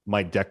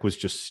my deck was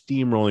just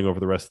steamrolling over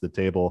the rest of the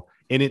table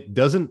and it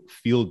doesn't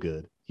feel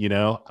good.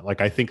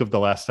 Like I think of the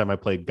last time I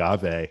played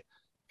Gave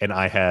and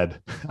I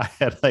had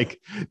like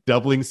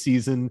doubling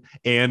season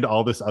and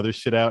all this other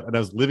shit out and I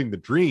was living the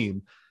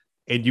dream.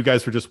 And you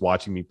guys were just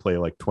watching me play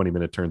like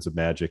 20-minute turns of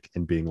Magic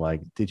and being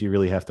like, did you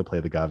really have to play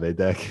the Gave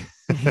deck?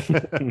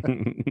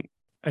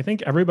 I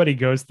think everybody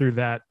goes through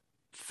that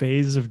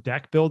phase of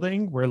deck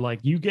building where like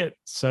you get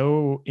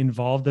so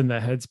involved in the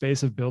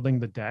headspace of building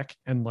the deck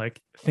and like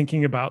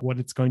thinking about what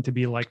it's going to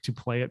be like to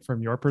play it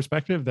from your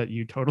perspective that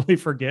you totally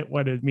forget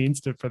what it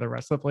means for the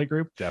rest of the play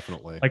group.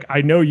 Definitely. Like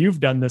I know you've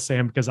done the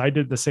same because I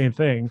did the same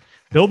thing.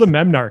 Build a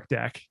Memnarch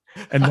deck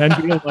and then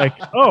be like,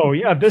 oh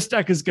yeah, this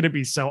deck is going to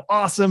be so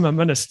awesome. I'm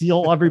going to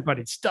steal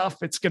everybody's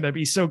stuff. It's going to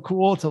be so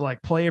cool to like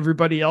play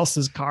everybody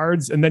else's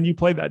cards. And then you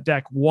play that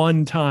deck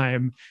one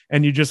time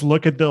and you just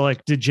look at the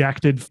like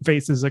dejected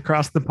faces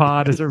across the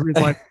pod as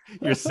everybody's like,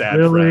 you're sad.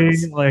 Really?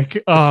 Friends.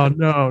 Like, oh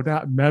no,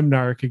 not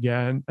Memnarch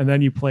again. And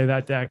then you play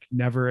that deck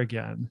never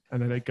again.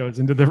 And then it goes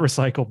into the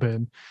recycle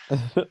bin.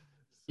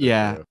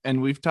 Yeah.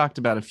 And we've talked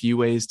about a few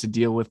ways to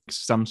deal with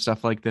some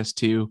stuff like this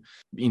too,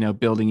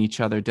 building each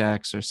other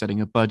decks or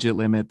setting a budget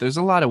limit. There's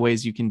a lot of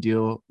ways you can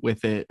deal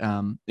with it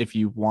if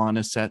you want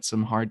to set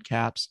some hard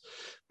caps.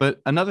 But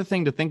another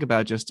thing to think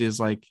about just is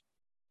like,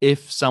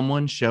 if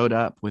someone showed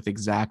up with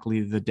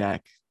exactly the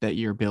deck that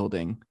you're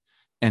building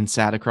and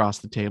sat across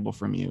the table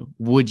from you,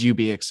 would you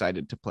be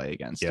excited to play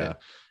against it?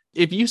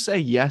 If you say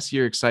yes,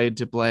 you're excited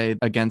to play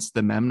against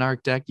the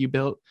Memnarch deck you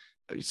built,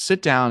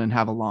 sit down and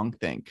have a long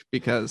think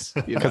because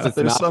it's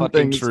not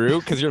fucking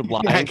true because you're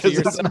lying because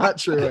it's not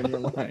true and you're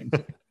lying.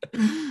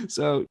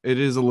 So it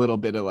is a little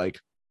bit of like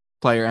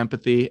player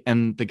empathy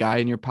and the guy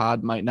in your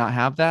pod might not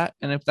have that.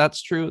 And if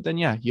that's true, then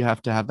yeah, you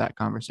have to have that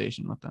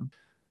conversation with them.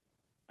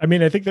 I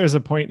mean, I think there's a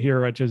point here,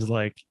 which is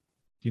like,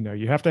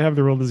 you have to have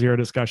the rule to 0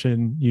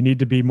 discussion. You need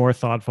to be more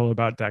thoughtful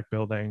about deck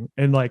building.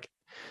 And like,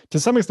 to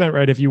some extent,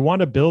 right, if you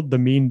want to build the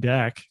mean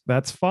deck,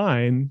 that's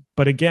fine.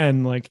 But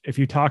again, like if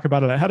you talk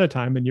about it ahead of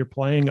time and you're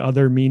playing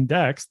other mean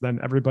decks, then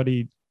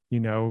everybody,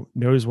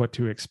 knows what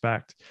to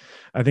expect.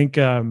 I think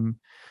I want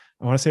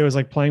to say it was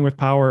like Playing with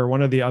Power,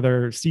 one of the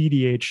other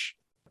CDH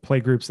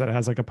play groups that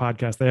has like a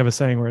podcast. They have a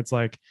saying where it's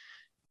like,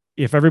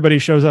 if everybody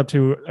shows up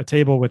to a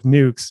table with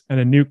nukes and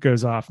a nuke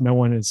goes off, no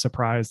one is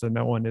surprised and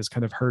no one is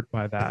kind of hurt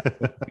by that.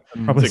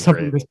 Probably It's a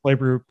something great- this play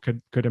group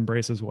could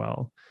embrace as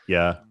well.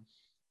 Yeah.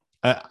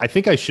 I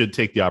think I should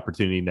take the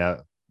opportunity now,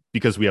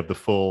 because we have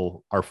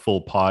our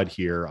full pod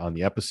here on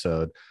the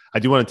episode. I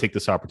do want to take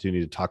this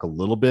opportunity to talk a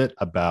little bit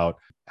about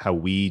how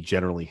we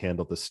generally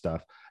handle this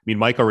stuff. I mean,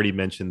 Mike already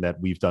mentioned that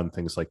we've done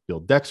things like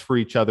build decks for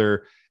each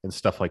other and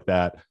stuff like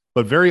that.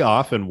 But very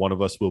often one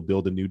of us will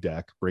build a new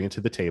deck, bring it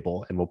to the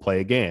table, and we'll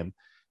play a game.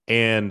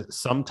 And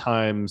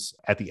sometimes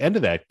at the end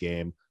of that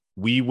game,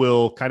 we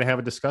will kind of have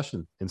a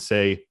discussion and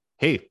say,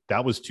 hey,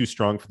 that was too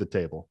strong for the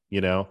table,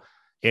 you know?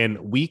 And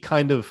we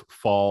kind of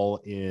fall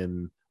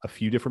in a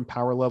few different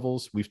power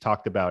levels. We've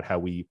talked about how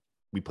we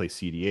play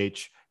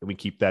CDH and we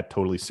keep that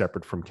totally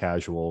separate from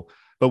casual.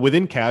 But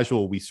within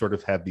casual, we sort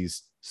of have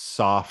these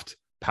soft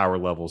power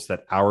levels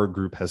that our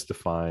group has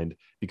defined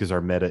because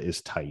our meta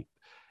is tight.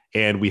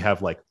 And we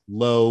have like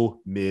low,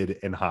 mid,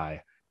 and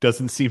high.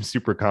 Doesn't seem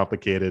super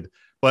complicated,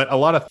 but a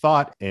lot of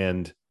thought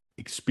and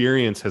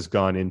experience has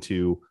gone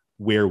into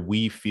where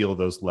we feel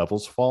those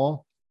levels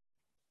fall.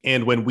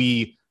 And when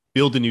we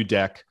build a new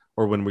deck,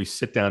 or when we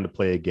sit down to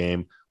play a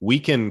game, we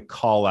can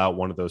call out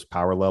one of those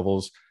power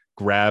levels,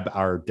 grab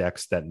our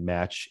decks that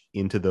match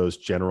into those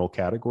general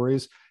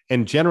categories,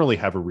 and generally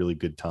have a really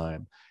good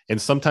time. And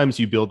sometimes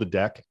you build a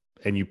deck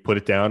and you put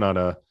it down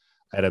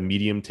at a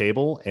medium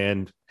table,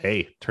 and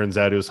hey, turns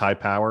out it was high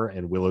power,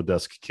 and Willow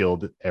Dusk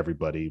killed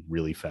everybody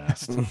really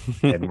fast,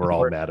 and we're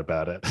all mad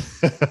about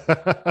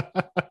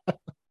it.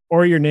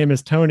 Or your name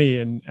is Tony,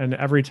 and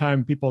every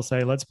time people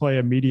say let's play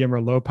a medium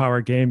or low power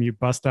game, you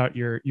bust out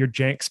your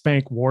jank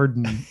spank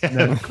warden and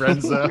then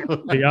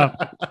Grenzo.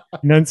 up,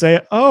 and then say,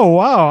 oh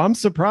wow, I'm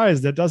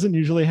surprised, that doesn't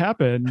usually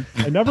happen,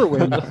 I never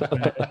win.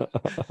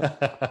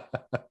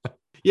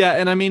 Yeah,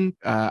 and I mean,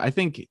 I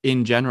think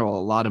in general,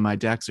 a lot of my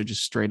decks are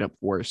just straight up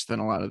worse than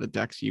a lot of the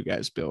decks you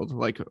guys build.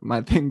 Like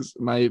my things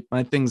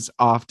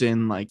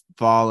often like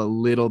fall a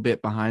little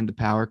bit behind the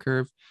power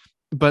curve,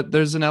 but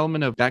there's an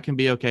element of that can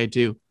be okay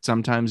too.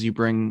 Sometimes you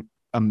bring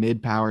a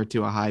mid power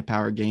to a high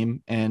power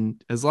game,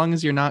 and as long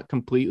as you're not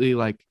completely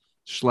like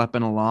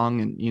schlepping along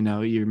and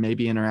you're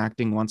maybe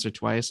interacting once or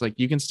twice, like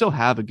you can still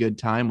have a good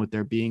time with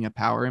there being a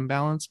power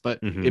imbalance, but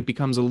it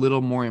becomes a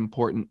little more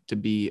important to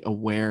be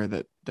aware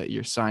that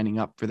you're signing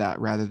up for that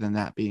rather than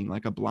that being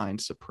like a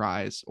blind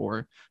surprise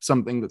or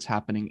something that's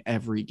happening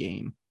every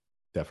game.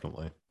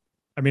 Definitely.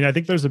 I mean, I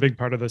think there's a big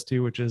part of this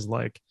too, which is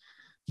like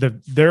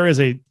there is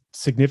a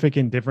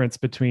significant difference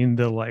between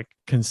the like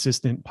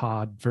consistent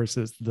pod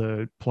versus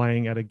the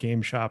playing at a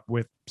game shop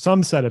with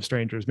some set of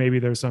strangers. Maybe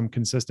there's some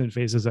consistent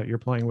phases that you're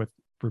playing with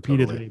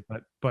repeatedly,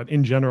 but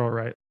in general,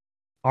 right?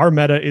 Our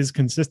meta is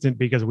consistent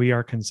because we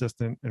are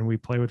consistent and we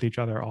play with each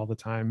other all the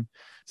time.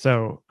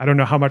 So I don't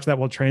know how much that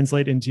will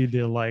translate into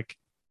the like,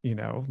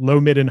 low,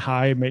 mid, and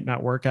high might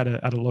not work at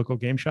a local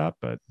game shop,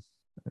 but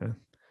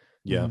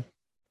yeah.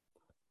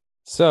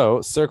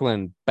 So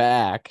circling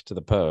back to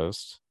the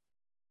post,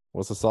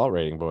 what's the salt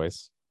rating,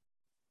 boys?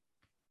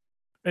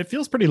 It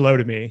feels pretty low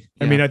to me.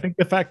 Yeah. I mean, I think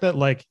the fact that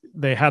like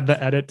they had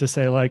the edit to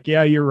say like,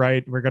 yeah, you're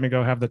right, we're going to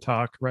go have the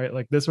talk, right?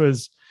 Like this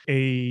was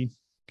a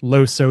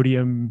low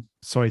sodium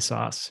soy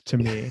sauce to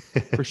me.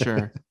 For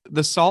sure.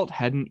 The salt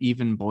hadn't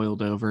even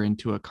boiled over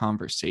into a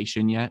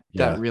conversation yet.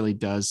 Yeah. That really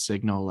does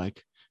signal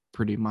like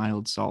pretty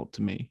mild salt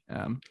to me.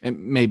 It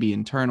may be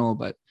internal,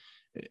 but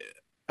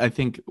I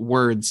think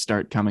words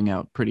start coming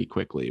out pretty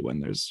quickly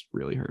when there's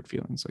really hurt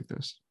feelings like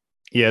this.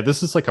 Yeah,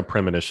 this is like a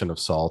premonition of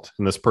salt,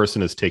 and this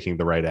person is taking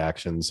the right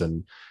actions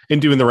and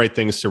doing the right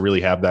things to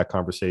really have that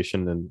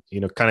conversation and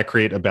kind of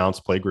create a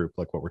balanced play group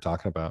like what we're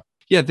talking about.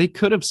 Yeah, they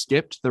could have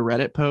skipped the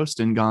Reddit post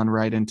and gone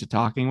right into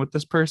talking with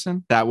this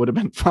person. That would have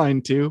been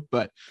fine too.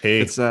 But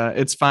Hey,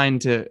 it's fine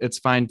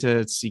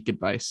to seek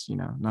advice.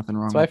 Nothing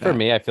wrong. That's why with for that.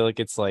 me, I feel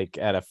like it's like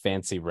at a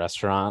fancy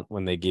restaurant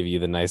when they give you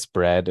the nice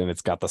bread and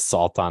it's got the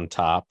salt on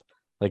top.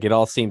 Like it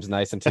all seems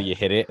nice until you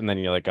hit it, and then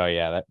you're like, oh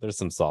yeah, there's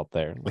some salt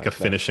there. like a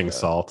finishing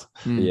salt.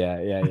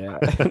 Yeah.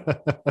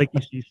 Like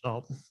you see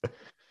salt.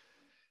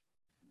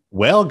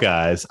 Well,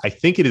 guys, I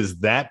think it is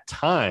that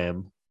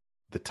time,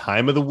 the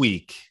time of the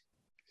week.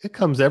 It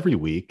comes every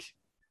week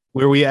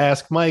where we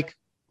ask Mike,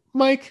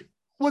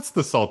 what's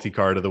the salty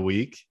card of the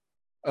week?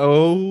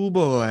 Oh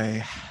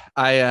boy.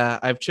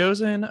 I've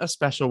chosen a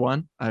special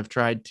one. I've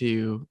tried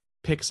to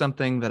pick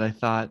something that I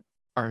thought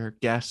our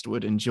guest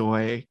would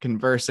enjoy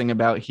conversing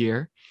about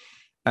here.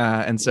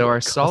 And so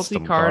our salty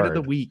card of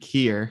the week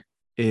here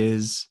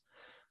is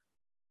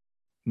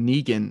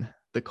Negan,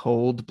 the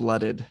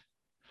Cold-Blooded.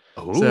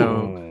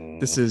 So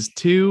this is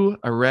 2,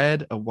 a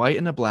red, a white,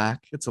 and a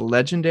black. It's a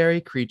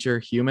legendary creature,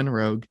 human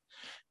rogue.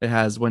 It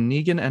has, when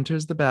Negan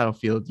enters the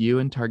battlefield, you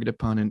and target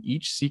opponent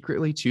each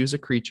secretly choose a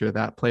creature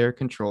that player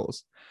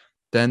controls.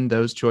 Then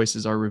those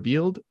choices are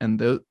revealed, and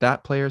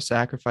that player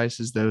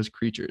sacrifices those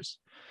creatures.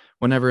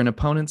 Whenever an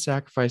opponent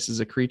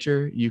sacrifices a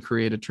creature, you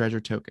create a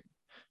treasure token.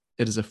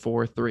 It is a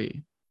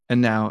 4/3.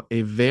 And now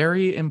a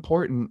very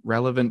important,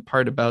 relevant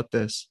part about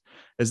this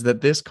is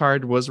that this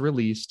card was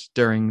released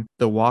during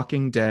the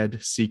Walking Dead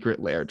Secret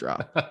Lair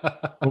drop.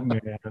 Oh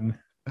man.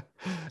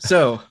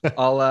 So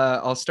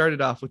I'll start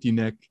it off with you,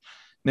 Nick.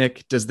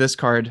 Nick, does this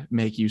card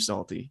make you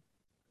salty?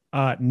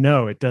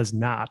 No, it does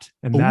not.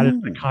 And that is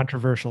a Ooh.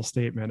 controversial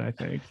statement, I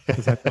think,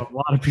 because I know a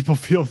lot of people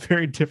feel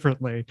very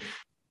differently.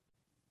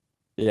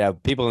 Yeah,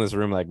 people in this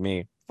room like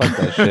me. Fuck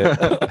that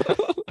shit.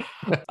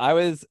 I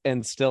was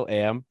and still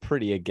am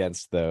pretty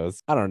against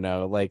those. I don't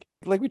know, like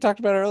we talked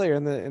about earlier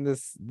in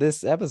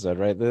this episode,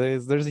 right?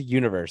 There's a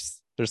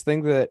universe. There's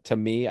things that to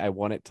me I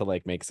want it to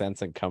like make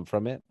sense and come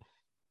from it.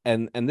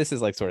 And this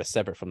is like sort of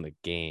separate from the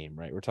game,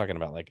 right? We're talking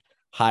about like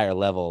higher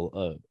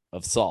level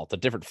of salt, a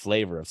different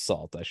flavor of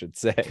salt, I should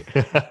say.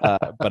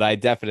 But I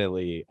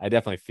definitely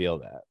feel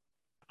that.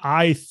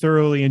 I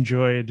thoroughly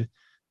enjoyed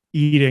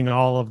eating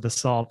all of the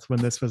salt when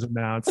this was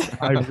announced.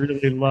 I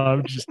really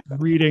loved just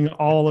reading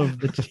all of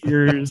the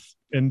tears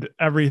and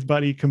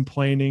everybody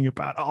complaining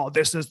about, oh,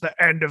 this is the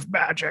end of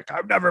Magic.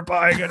 I'm never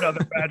buying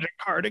another Magic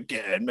card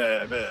again.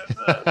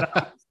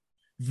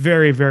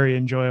 Very, very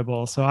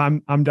enjoyable. So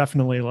I'm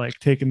definitely like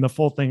taking the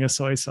full thing of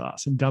soy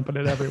sauce and dumping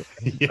it everywhere.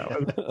 Yeah.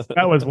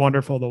 That was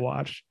wonderful to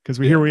watch, because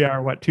here we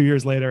are, 2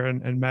 years later,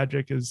 and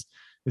Magic is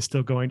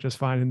still going just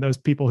fine. And those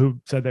people who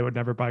said they would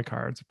never buy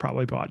cards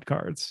probably bought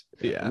cards.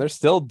 Yeah. And they're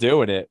still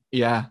doing it.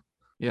 Yeah.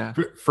 Yeah.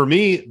 For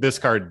me, this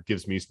card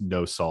gives me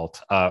no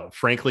salt.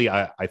 Frankly,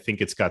 I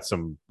think it's got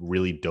some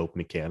really dope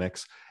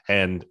mechanics.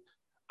 And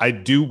I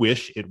do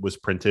wish it was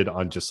printed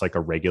on just like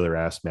a regular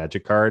ass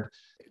Magic card,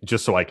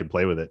 just so I can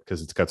play with it,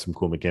 because it's got some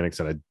cool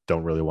mechanics and I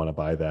don't really want to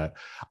buy that.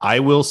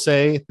 I will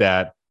say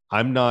that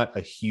I'm not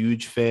a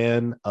huge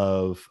fan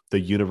of the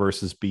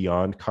Universes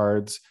Beyond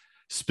cards,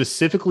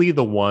 specifically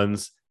the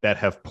ones that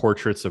have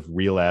portraits of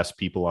real ass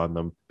people on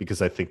them,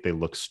 because I think they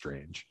look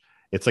strange.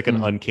 It's like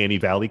an uncanny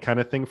valley kind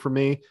of thing for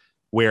me.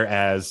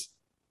 Whereas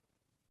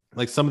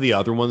like some of the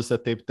other ones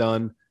that they've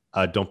done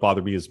don't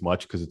bother me as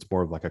much, because it's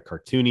more of like a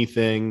cartoony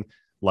thing.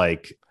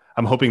 Like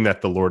I'm hoping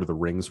that the Lord of the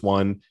Rings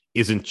one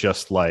isn't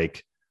just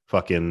like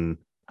fucking,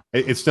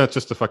 it's not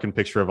just a fucking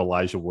picture of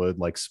Elijah Wood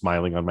like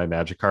smiling on my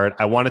Magic card.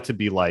 I want it to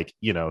be like,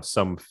 you know,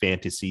 some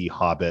fantasy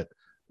Hobbit,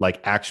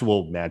 like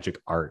actual Magic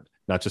art,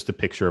 not just a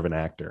picture of an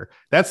actor.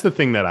 That's the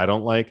thing that I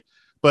don't like.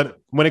 But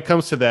when it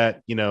comes to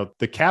that, you know,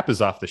 the cap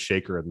is off the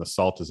shaker and the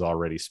salt is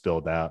already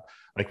spilled out.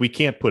 Like we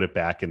can't put it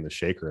back in the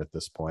shaker at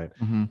this point.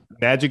 Mm-hmm.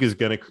 Magic is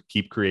going to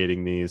keep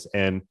creating these.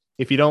 And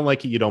if you don't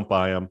like it, you don't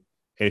buy them.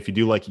 And if you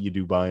do like it, you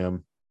do buy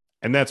them.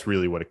 And that's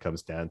really what it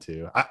comes down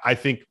to. I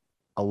think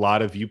a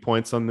lot of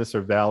viewpoints on this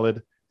are valid.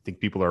 I think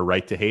people are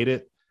right to hate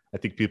it. I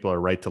think people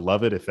are right to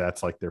love it if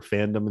that's like their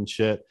fandom and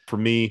shit. For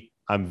me,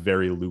 I'm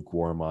very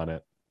lukewarm on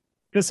it.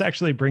 This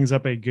actually brings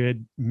up a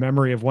good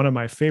memory of one of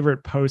my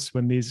favorite posts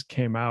when these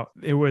came out.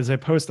 It was a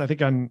post, I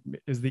think on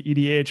is the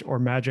EDH or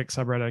Magic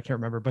subreddit, I can't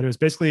remember, but it was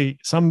basically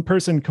some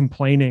person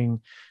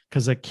complaining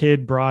because a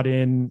kid brought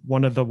in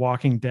one of the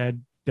Walking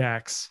Dead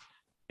decks.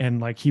 And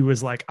like, he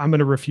was like, I'm going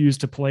to refuse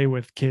to play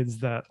with kids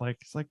that like,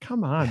 it's like,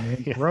 come on,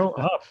 man, grow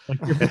up. Like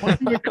you're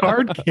playing a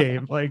card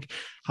game. Like,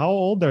 how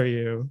old are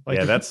you? Like,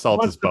 yeah, that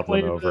salt is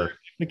bubbling over. If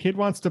the kid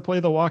wants to play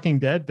the Walking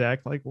Dead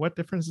deck, like what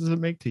difference does it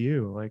make to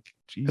you? Like,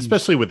 geez.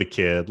 Especially with a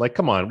kid. Like,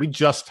 come on, we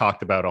just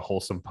talked about a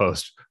wholesome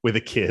post with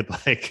a kid.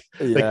 Like,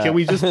 can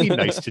we just be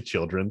nice to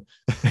children?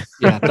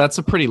 Yeah, that's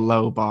a pretty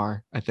low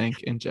bar, I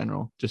think, in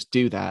general. Just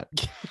do that.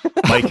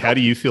 Mike, how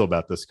do you feel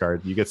about this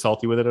card? You get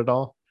salty with it at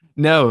all?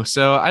 No,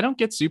 so I don't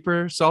get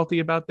super salty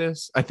about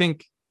this. I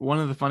think one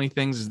of the funny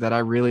things is that I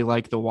really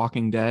like The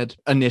Walking Dead.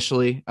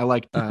 Initially, I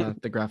liked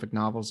the graphic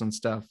novels and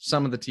stuff.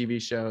 Some of the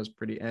TV shows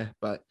pretty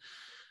but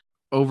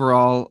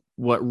overall,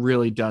 what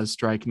really does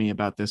strike me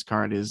about this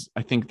card is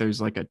I think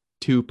there's like a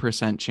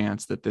 2%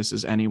 chance that this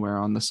is anywhere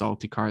on the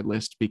salty card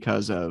list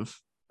because of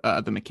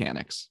the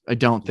mechanics. I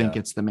don't think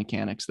it's the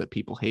mechanics that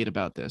people hate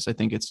about this. I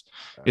think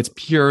it's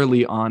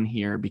purely on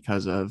here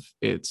because of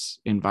its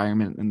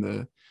environment and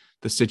the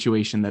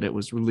situation that it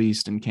was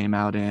released and came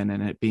out in,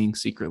 and it being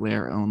Secret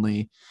Lair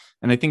only.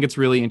 And I think it's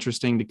really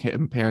interesting to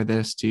compare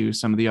this to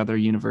some of the other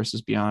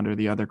Universes Beyond or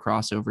the other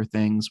crossover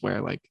things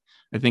where like,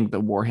 I think the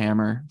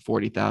Warhammer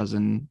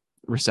 40,000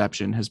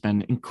 reception has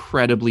been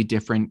incredibly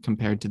different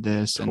compared to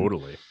this.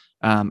 Totally.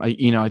 And,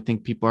 I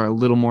think people are a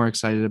little more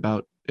excited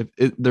about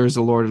if there's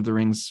a Lord of the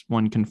Rings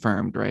one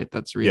confirmed, right?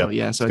 That's real.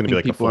 Yeah. So I think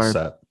like people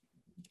are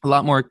a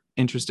lot more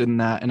interested in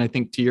that. And I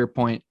think to your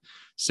point,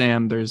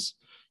 Sam, there's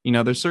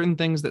certain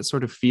things that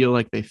sort of feel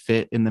like they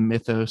fit in the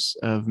mythos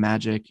of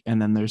Magic, and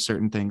then there's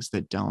certain things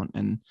that don't.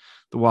 And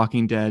The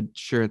Walking Dead,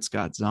 sure, it's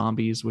got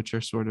zombies, which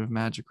are sort of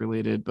Magic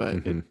related, but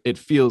it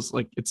feels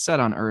like it's set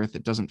on Earth.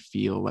 It doesn't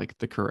feel like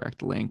the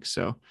correct link.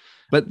 So,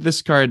 but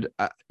this card,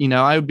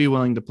 I would be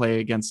willing to play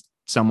against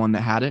someone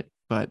that had it,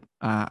 but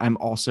I'm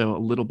also a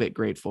little bit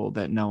grateful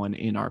that no one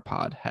in our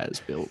pod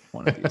has built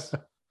one of these.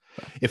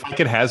 If I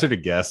could hazard a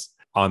guess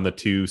on the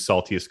two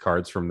saltiest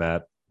cards from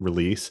that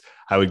release,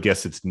 I would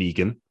guess it's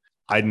Negan.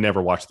 I'd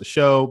never watched the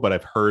show, but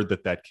I've heard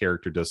that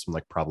character does some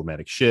like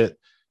problematic shit.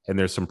 and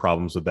there's some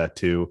problems with that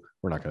too.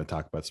 We're not going to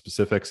talk about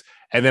specifics.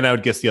 And then I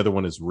would guess the other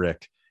one is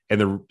Rick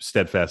and the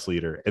Steadfast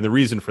Leader. And the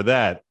reason for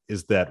that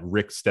is that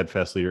Rick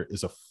Steadfast Leader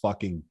is a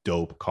fucking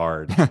dope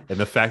card. And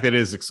the fact that it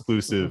is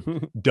exclusive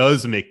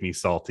does make me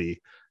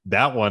salty.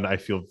 That one I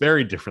feel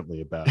very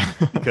differently about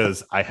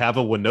because I have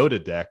a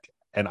Winota deck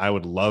and I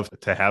would love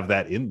to have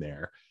that in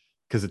there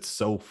because it's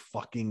so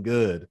fucking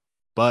good.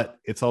 But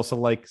it's also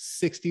like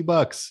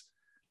 $60.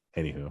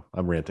 Anywho,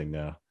 I'm ranting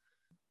now.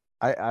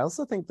 I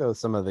also think though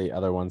some of the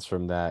other ones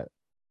from that,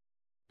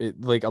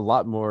 like a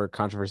lot more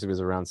controversy was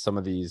around some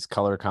of these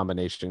color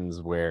combinations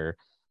where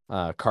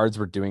cards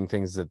were doing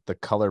things that the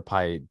color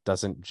pie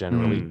doesn't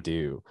generally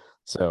do.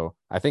 So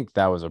I think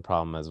that was a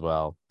problem as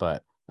well,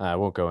 but I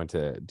won't go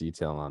into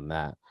detail on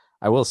that.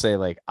 I will say,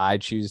 like, I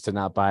choose to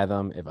not buy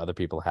them. If other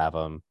people have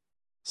them,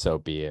 so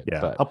be it.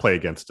 Yeah, but I'll play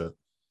against it.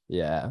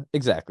 Yeah,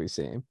 exactly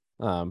same.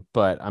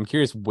 But I'm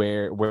curious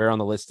where on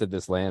the list did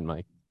this land,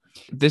 Mike?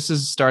 This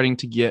is starting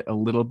to get a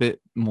little bit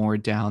more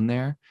down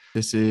there.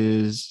 This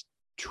is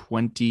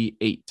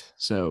 28.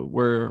 So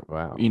we're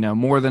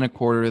more than a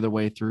quarter of the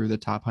way through the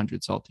top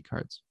 100 salty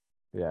cards.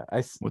 Yeah,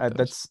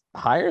 that's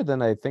higher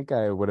than I think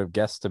I would have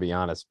guessed, to be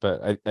honest.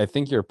 But I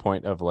think your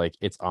point of like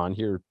it's on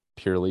here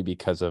purely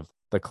because of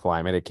the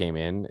climate it came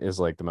in is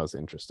like the most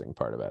interesting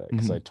part about it,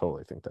 because I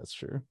totally think that's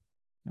true.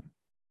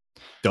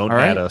 Don't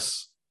add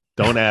us.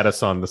 Don't add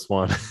us on this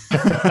one.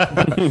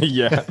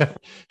 Yeah.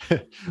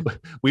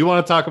 We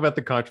want to talk about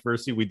the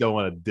controversy. We don't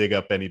want to dig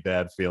up any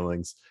bad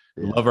feelings.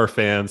 Yeah. Love our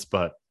fans,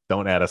 but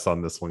don't add us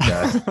on this one,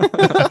 guys.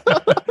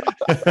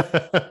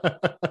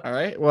 All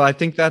right. Well, I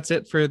think that's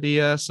it for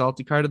the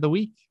salty card of the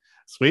week.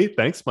 Sweet.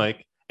 Thanks,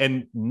 Mike.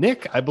 And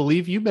Nick, I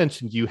believe you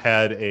mentioned you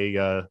had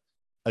a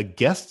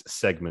guest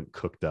segment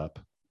cooked up.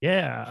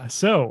 Yeah.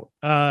 So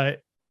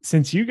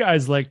since you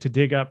guys like to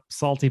dig up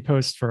salty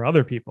posts for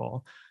other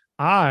people,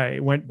 I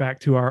went back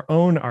to our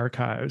own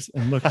archives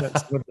and looked at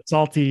some of the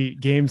salty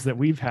games that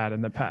we've had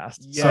in the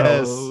past.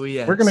 Yes. So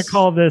we're going to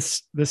call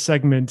this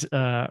segment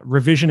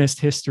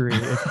revisionist history.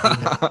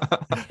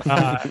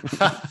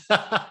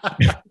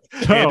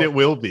 And it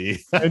will be.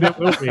 And it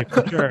will be,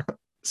 for sure.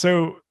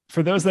 So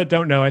for those that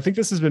don't know, I think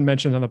this has been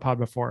mentioned on the pod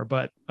before,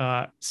 but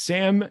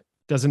Sam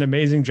does an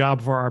amazing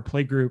job for our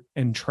play group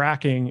in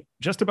tracking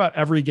just about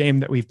every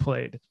game that we've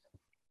played.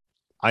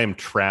 I am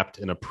trapped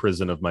in a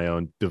prison of my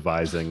own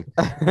devising.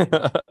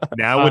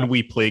 Now, when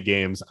we play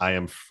games, I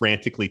am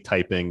frantically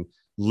typing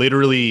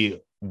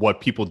literally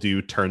what people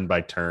do turn by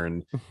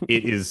turn.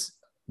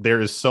 There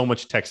is so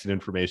much text and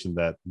information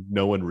that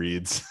no one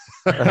reads.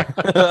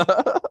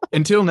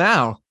 Until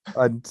now.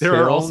 There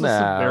are also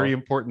some very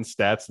important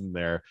stats in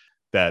there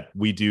that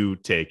we do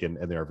take, and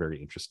they are very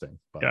interesting.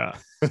 But. Yeah.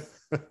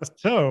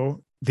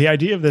 So the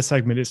idea of this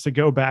segment is to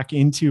go back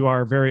into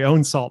our very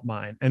own salt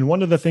mine. And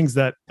one of the things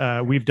that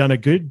we've done a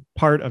good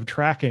part of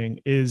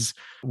tracking is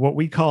what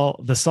we call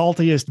the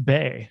saltiest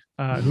bay,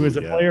 who is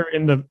a player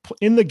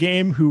in the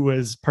game who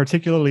was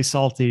particularly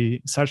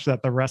salty, such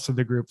that the rest of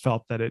the group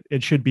felt that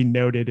it should be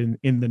noted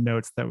in the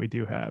notes that we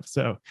do have.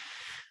 So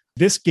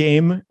this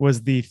game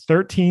was the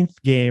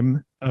 13th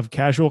game of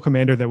Casual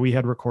Commander that we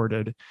had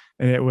recorded,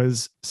 and it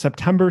was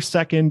September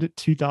 2nd,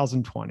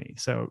 2020.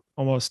 So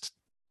almost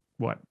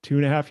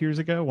 1.5 years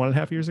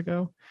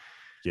ago?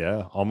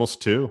 Yeah,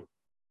 almost 2.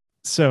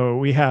 So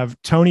we have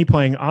Tony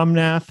playing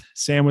Omnath,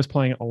 Sam was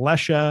playing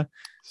Alesha,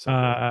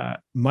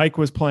 Mike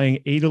was playing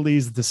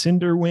Adeliz the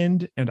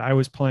Cinderwind, and I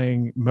was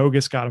playing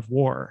Mogus God of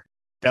War.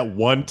 That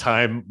one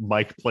time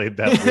Mike played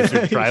that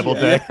Wizard Tribal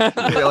deck.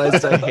 I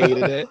realized I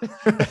hated it.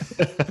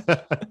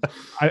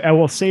 I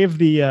will save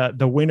the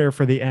winner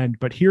for the end,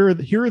 but here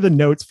are the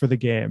notes for the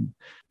game.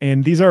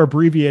 And these are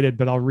abbreviated,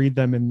 but I'll read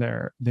them in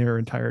their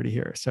entirety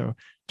here. So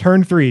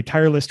turn 3,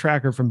 Tireless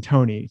Tracker from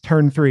Tony.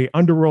 Turn 3,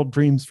 Underworld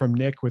Dreams from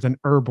Nick with an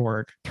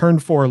Urborg. Turn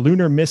 4,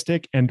 Lunar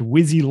Mystic and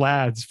Wizzy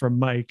Lads from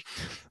Mike.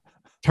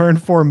 Turn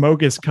 4,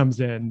 Mogus comes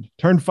in.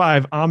 Turn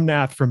 5,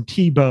 Omnath from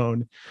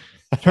T-Bone.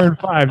 Turn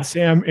 5,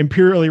 Sam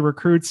imperially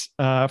recruits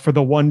for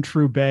the one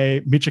true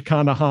bay,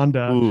 Michikana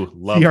Honda. Ooh,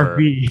 love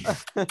CRB.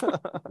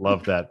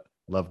 Her.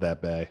 Love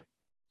that bay.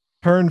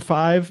 Turn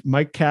 5,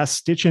 Mike casts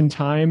Stitch in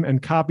Time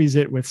and copies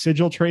it with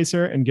Sigil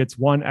Tracer and gets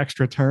 1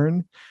 extra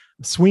turn.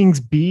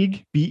 Swings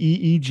Beeg,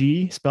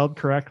 B-E-E-G, spelled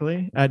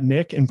correctly, at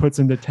Nick and puts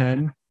him to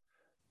 10.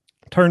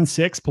 Turn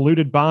 6,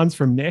 Polluted Bonds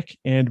from Nick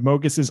and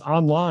Mogus is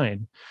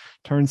online.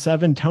 Turn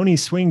 7, Tony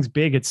swings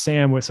big at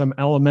Sam with some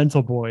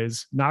Elemental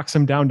Boys, knocks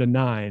him down to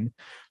 9.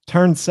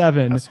 Turn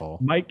 7,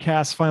 Mike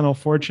casts Final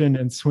Fortune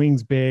and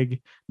swings big.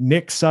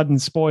 Nick sudden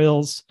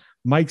spoils.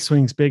 Mike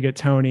swings big at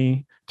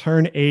Tony.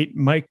 Turn 8,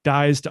 Mike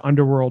dies to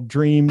Underworld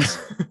Dreams.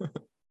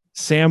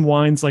 Sam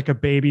whines like a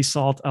baby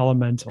salt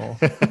elemental.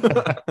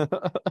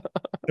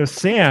 So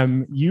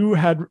Sam, you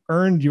had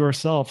earned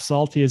yourself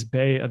saltiest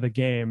bay of the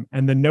game.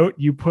 And the note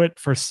you put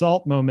for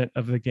salt moment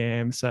of the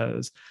game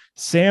says,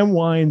 Sam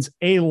whines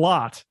a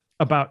lot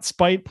about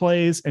spite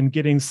plays and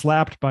getting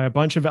slapped by a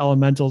bunch of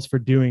elementals for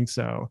doing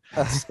so.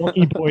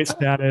 Salty boy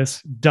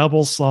status,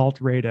 double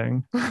salt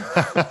rating.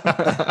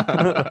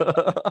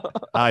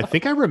 I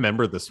think I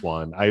remember this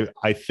one.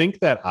 I think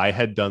that I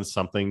had done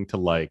something to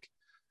like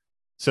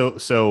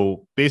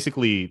so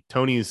basically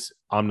Tony's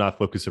Omnath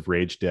Locus of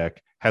Rage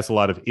deck has a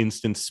lot of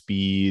instant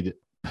speed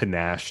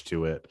panache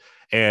to it.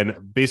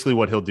 And basically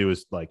what he'll do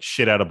is like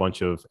shit out a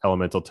bunch of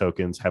elemental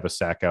tokens, have a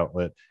sack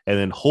outlet, and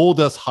then hold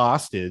us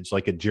hostage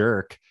like a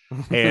jerk.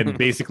 And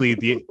basically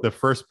the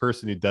first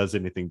person who does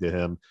anything to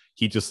him,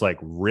 he just like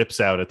rips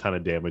out a ton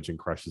of damage and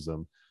crushes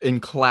them. In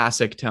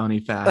classic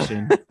Tony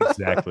fashion.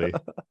 Exactly.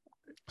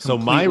 So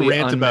my Completely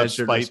rant about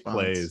unmeasured spite response.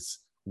 plays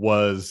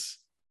was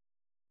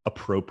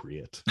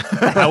appropriate.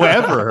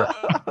 However,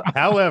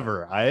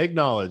 I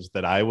acknowledge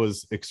that I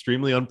was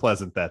extremely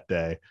unpleasant that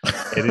day,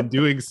 and in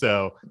doing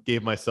so,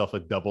 gave myself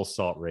a double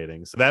salt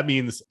rating. So that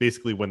means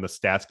basically when the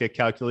stats get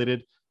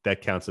calculated,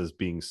 that counts as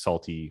being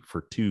salty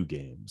for 2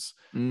 games,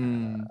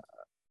 and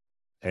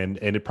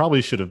it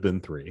probably should have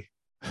been 3.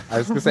 I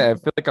was gonna say, I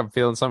feel like I'm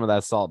feeling some of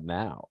that salt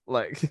now.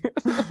 Like,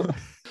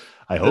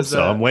 I hope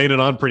so. I'm weighing it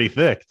on pretty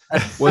thick.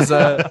 Was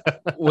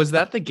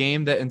that the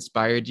game that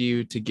inspired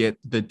you to get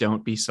the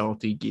Don't Be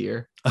Salty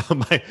gear?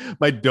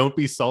 my Don't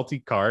Be Salty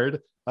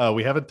card.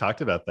 We haven't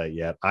talked about that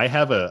yet. I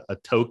have a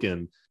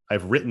token.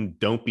 I've written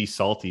Don't Be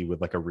Salty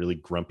with like a really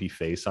grumpy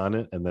face on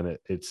it. And then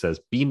it says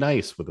be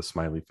nice with a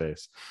smiley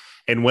face.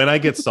 And when I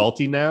get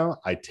salty now,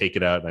 I take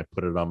it out and I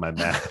put it on my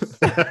mat.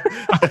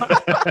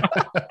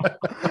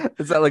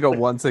 is that like a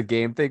once a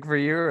game thing for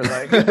you, or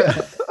like?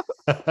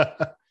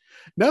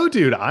 No,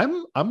 dude,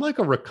 I'm like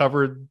a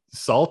recovered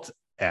salt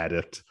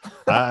addict.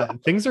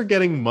 Things are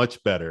getting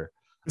much better.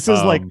 This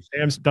is like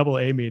Sam's double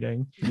A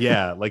meeting.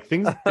 Yeah, like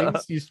things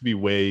used to be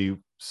way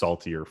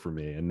saltier for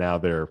me, and now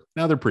they're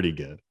pretty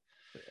good.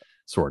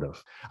 Sort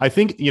of. I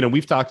think,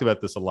 we've talked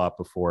about this a lot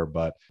before,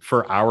 but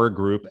for our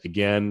group,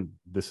 again,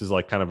 this is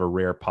like kind of a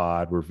rare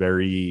pod. We're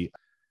very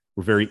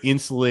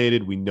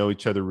insulated. We know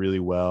each other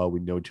really well. We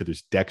know each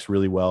other's decks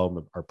really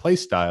well, our play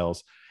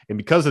styles. And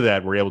because of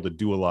that, we're able to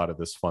do a lot of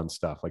this fun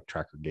stuff like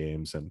tracker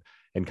games and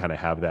kind of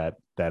have that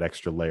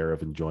extra layer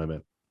of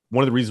enjoyment.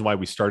 One of the reasons why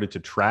we started to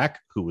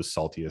track who was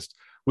saltiest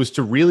was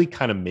to really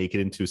kind of make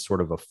it into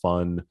sort of a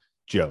fun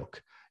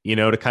joke,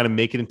 to kind of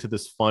make it into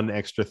this fun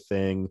extra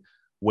thing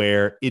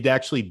where it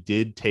actually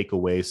did take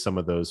away some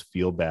of those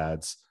feel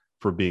bads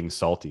for being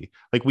salty.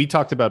 Like we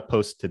talked about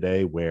posts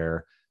today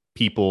where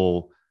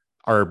people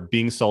are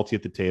being salty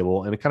at the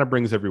table and it kind of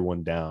brings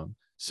everyone down.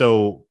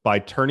 So by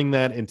turning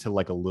that into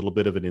like a little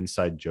bit of an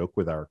inside joke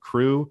with our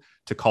crew,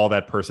 to call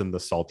that person the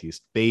saltiest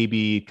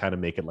baby, kind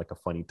of make it like a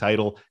funny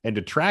title, and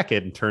to track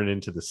it and turn it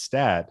into the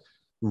stat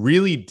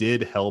really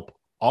did help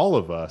all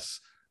of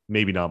us.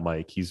 Maybe not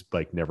Mike, he's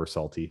like never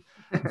salty.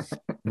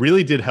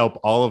 Really did help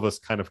all of us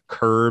kind of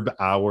curb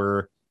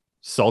our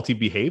salty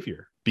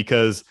behavior,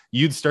 because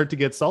you'd start to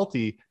get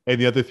salty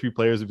and the other 3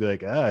 players would be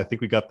like, I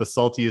think we got the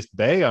saltiest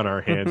bay on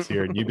our hands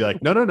here. And you'd be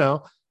like,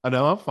 no,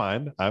 I'm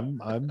fine.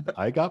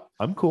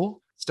 I'm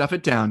cool. Stuff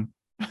it down.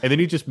 And then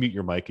you just mute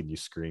your mic and you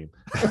scream.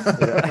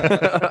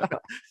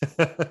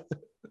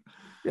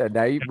 Yeah,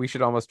 now we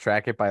should almost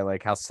track it by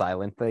like how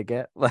silent they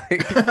get.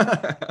 Like,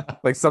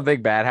 like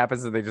something bad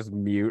happens and they just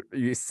mute.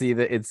 You see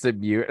the instant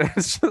mute.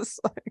 It's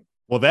just like,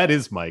 well, that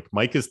is Mike.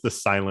 Mike is the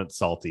silent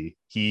salty.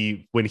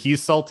 When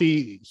he's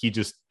salty, he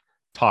just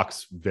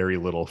talks very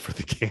little for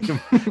the game.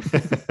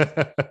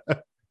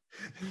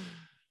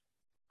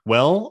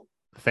 Well,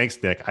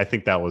 thanks, Nick. I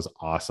think that was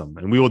awesome.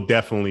 And we will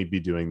definitely be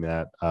doing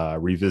that,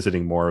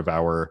 revisiting more of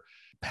our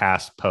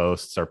past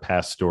posts, our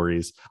past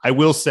stories. I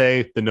will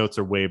say the notes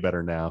are way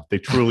better now. They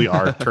truly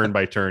are turn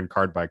by turn,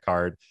 card by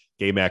card,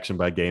 game action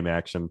by game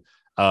action,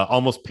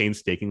 almost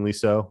painstakingly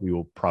so. We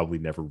will probably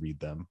never read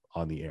them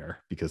on the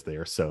air because they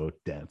are so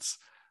dense.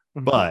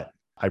 But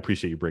I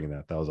appreciate you bringing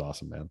that. That was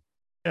awesome, man.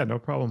 Yeah, no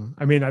problem.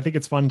 I mean, I think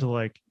it's fun to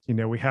like,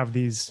 we have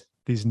these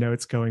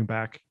notes going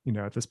back,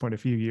 at this point, a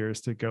few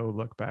years to go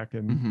look back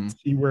and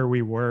see where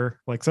we were.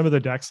 Like some of the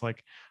decks,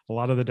 like a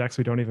lot of the decks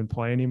we don't even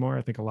play anymore.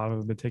 I think a lot of them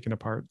have been taken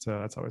apart. So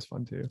that's always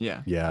fun too.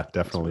 Yeah. Yeah,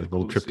 definitely. Really A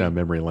little cool trip to down see.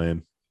 memory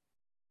lane.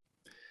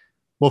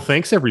 Well,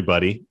 thanks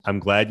everybody. I'm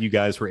glad you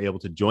guys were able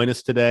to join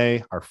us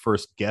today. Our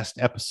first guest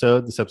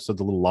episode. This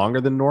episode's a little longer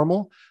than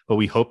normal, but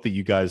we hope that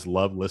you guys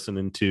love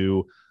listening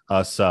to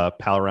us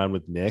pal around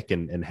with Nick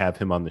and have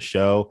him on the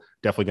show.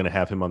 Definitely going to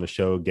have him on the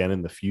show again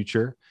in the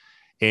future.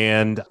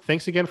 And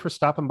thanks again for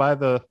stopping by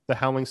the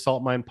Howling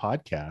Salt Mine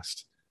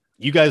podcast.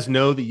 You guys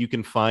know that you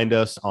can find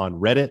us on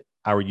Reddit.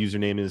 Our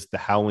username is the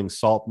Howling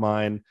Salt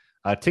Mine.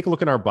 Take a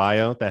look in our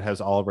bio. That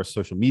has all of our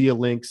social media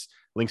links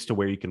to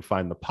where you can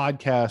find the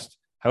podcast.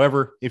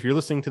 However, if you're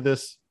listening to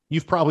this,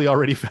 you've probably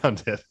already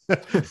found it.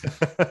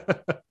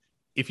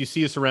 If you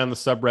see us around the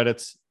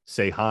subreddits,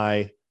 say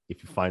hi.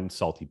 If you find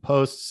salty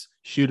posts,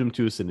 shoot them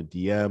to us in a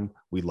DM.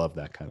 We love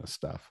that kind of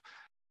stuff.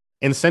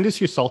 And send us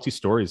your salty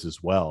stories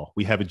as well.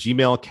 We have a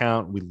Gmail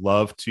account. We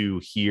love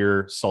to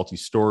hear salty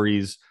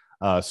stories,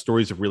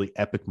 stories of really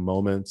epic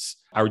moments.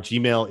 Our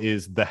Gmail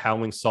is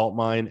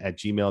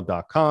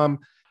thehowlingsaltmine@gmail.com.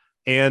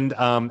 And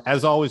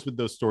as always with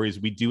those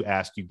stories, we do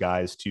ask you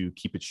guys to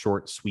keep it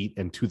short, sweet,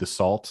 and to the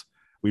salt.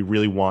 We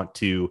really want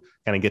to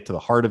kind of get to the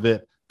heart of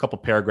it, couple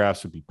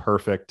paragraphs would be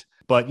perfect.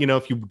 But, you know,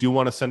 if you do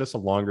want to send us a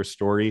longer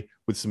story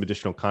with some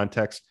additional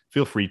context,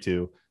 feel free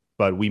to.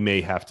 But we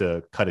may have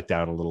to cut it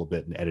down a little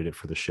bit and edit it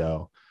for the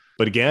show.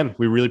 But again,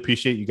 we really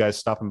appreciate you guys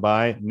stopping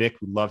by. Nick,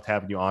 we loved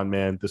having you on,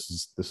 man. This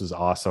is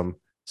awesome.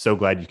 So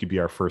glad you could be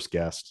our first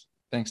guest.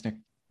 Thanks, Nick.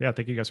 Yeah,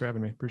 thank you guys for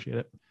having me. Appreciate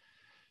it.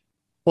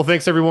 Well,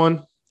 thanks,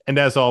 everyone. And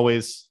as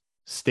always,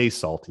 stay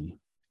salty.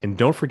 And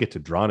don't forget to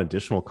draw an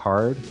additional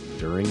card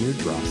during your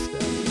draw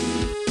step.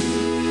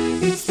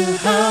 It's the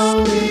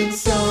howling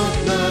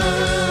salt mine.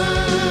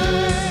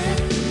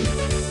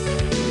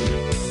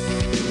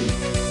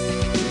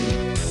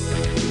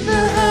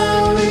 The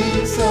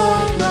howling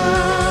salt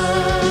mine.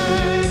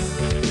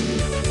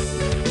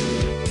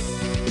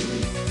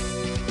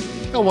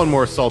 Got one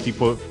more salty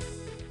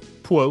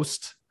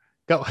post.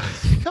 Got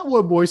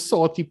one more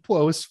salty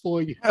post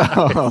for you.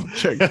 Oh,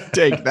 take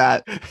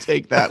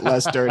that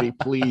less dirty,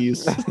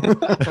 please.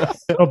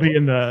 That'll be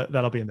in the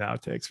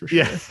outtakes for sure.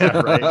 Yeah,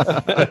 right.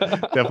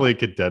 Definitely a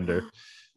contender.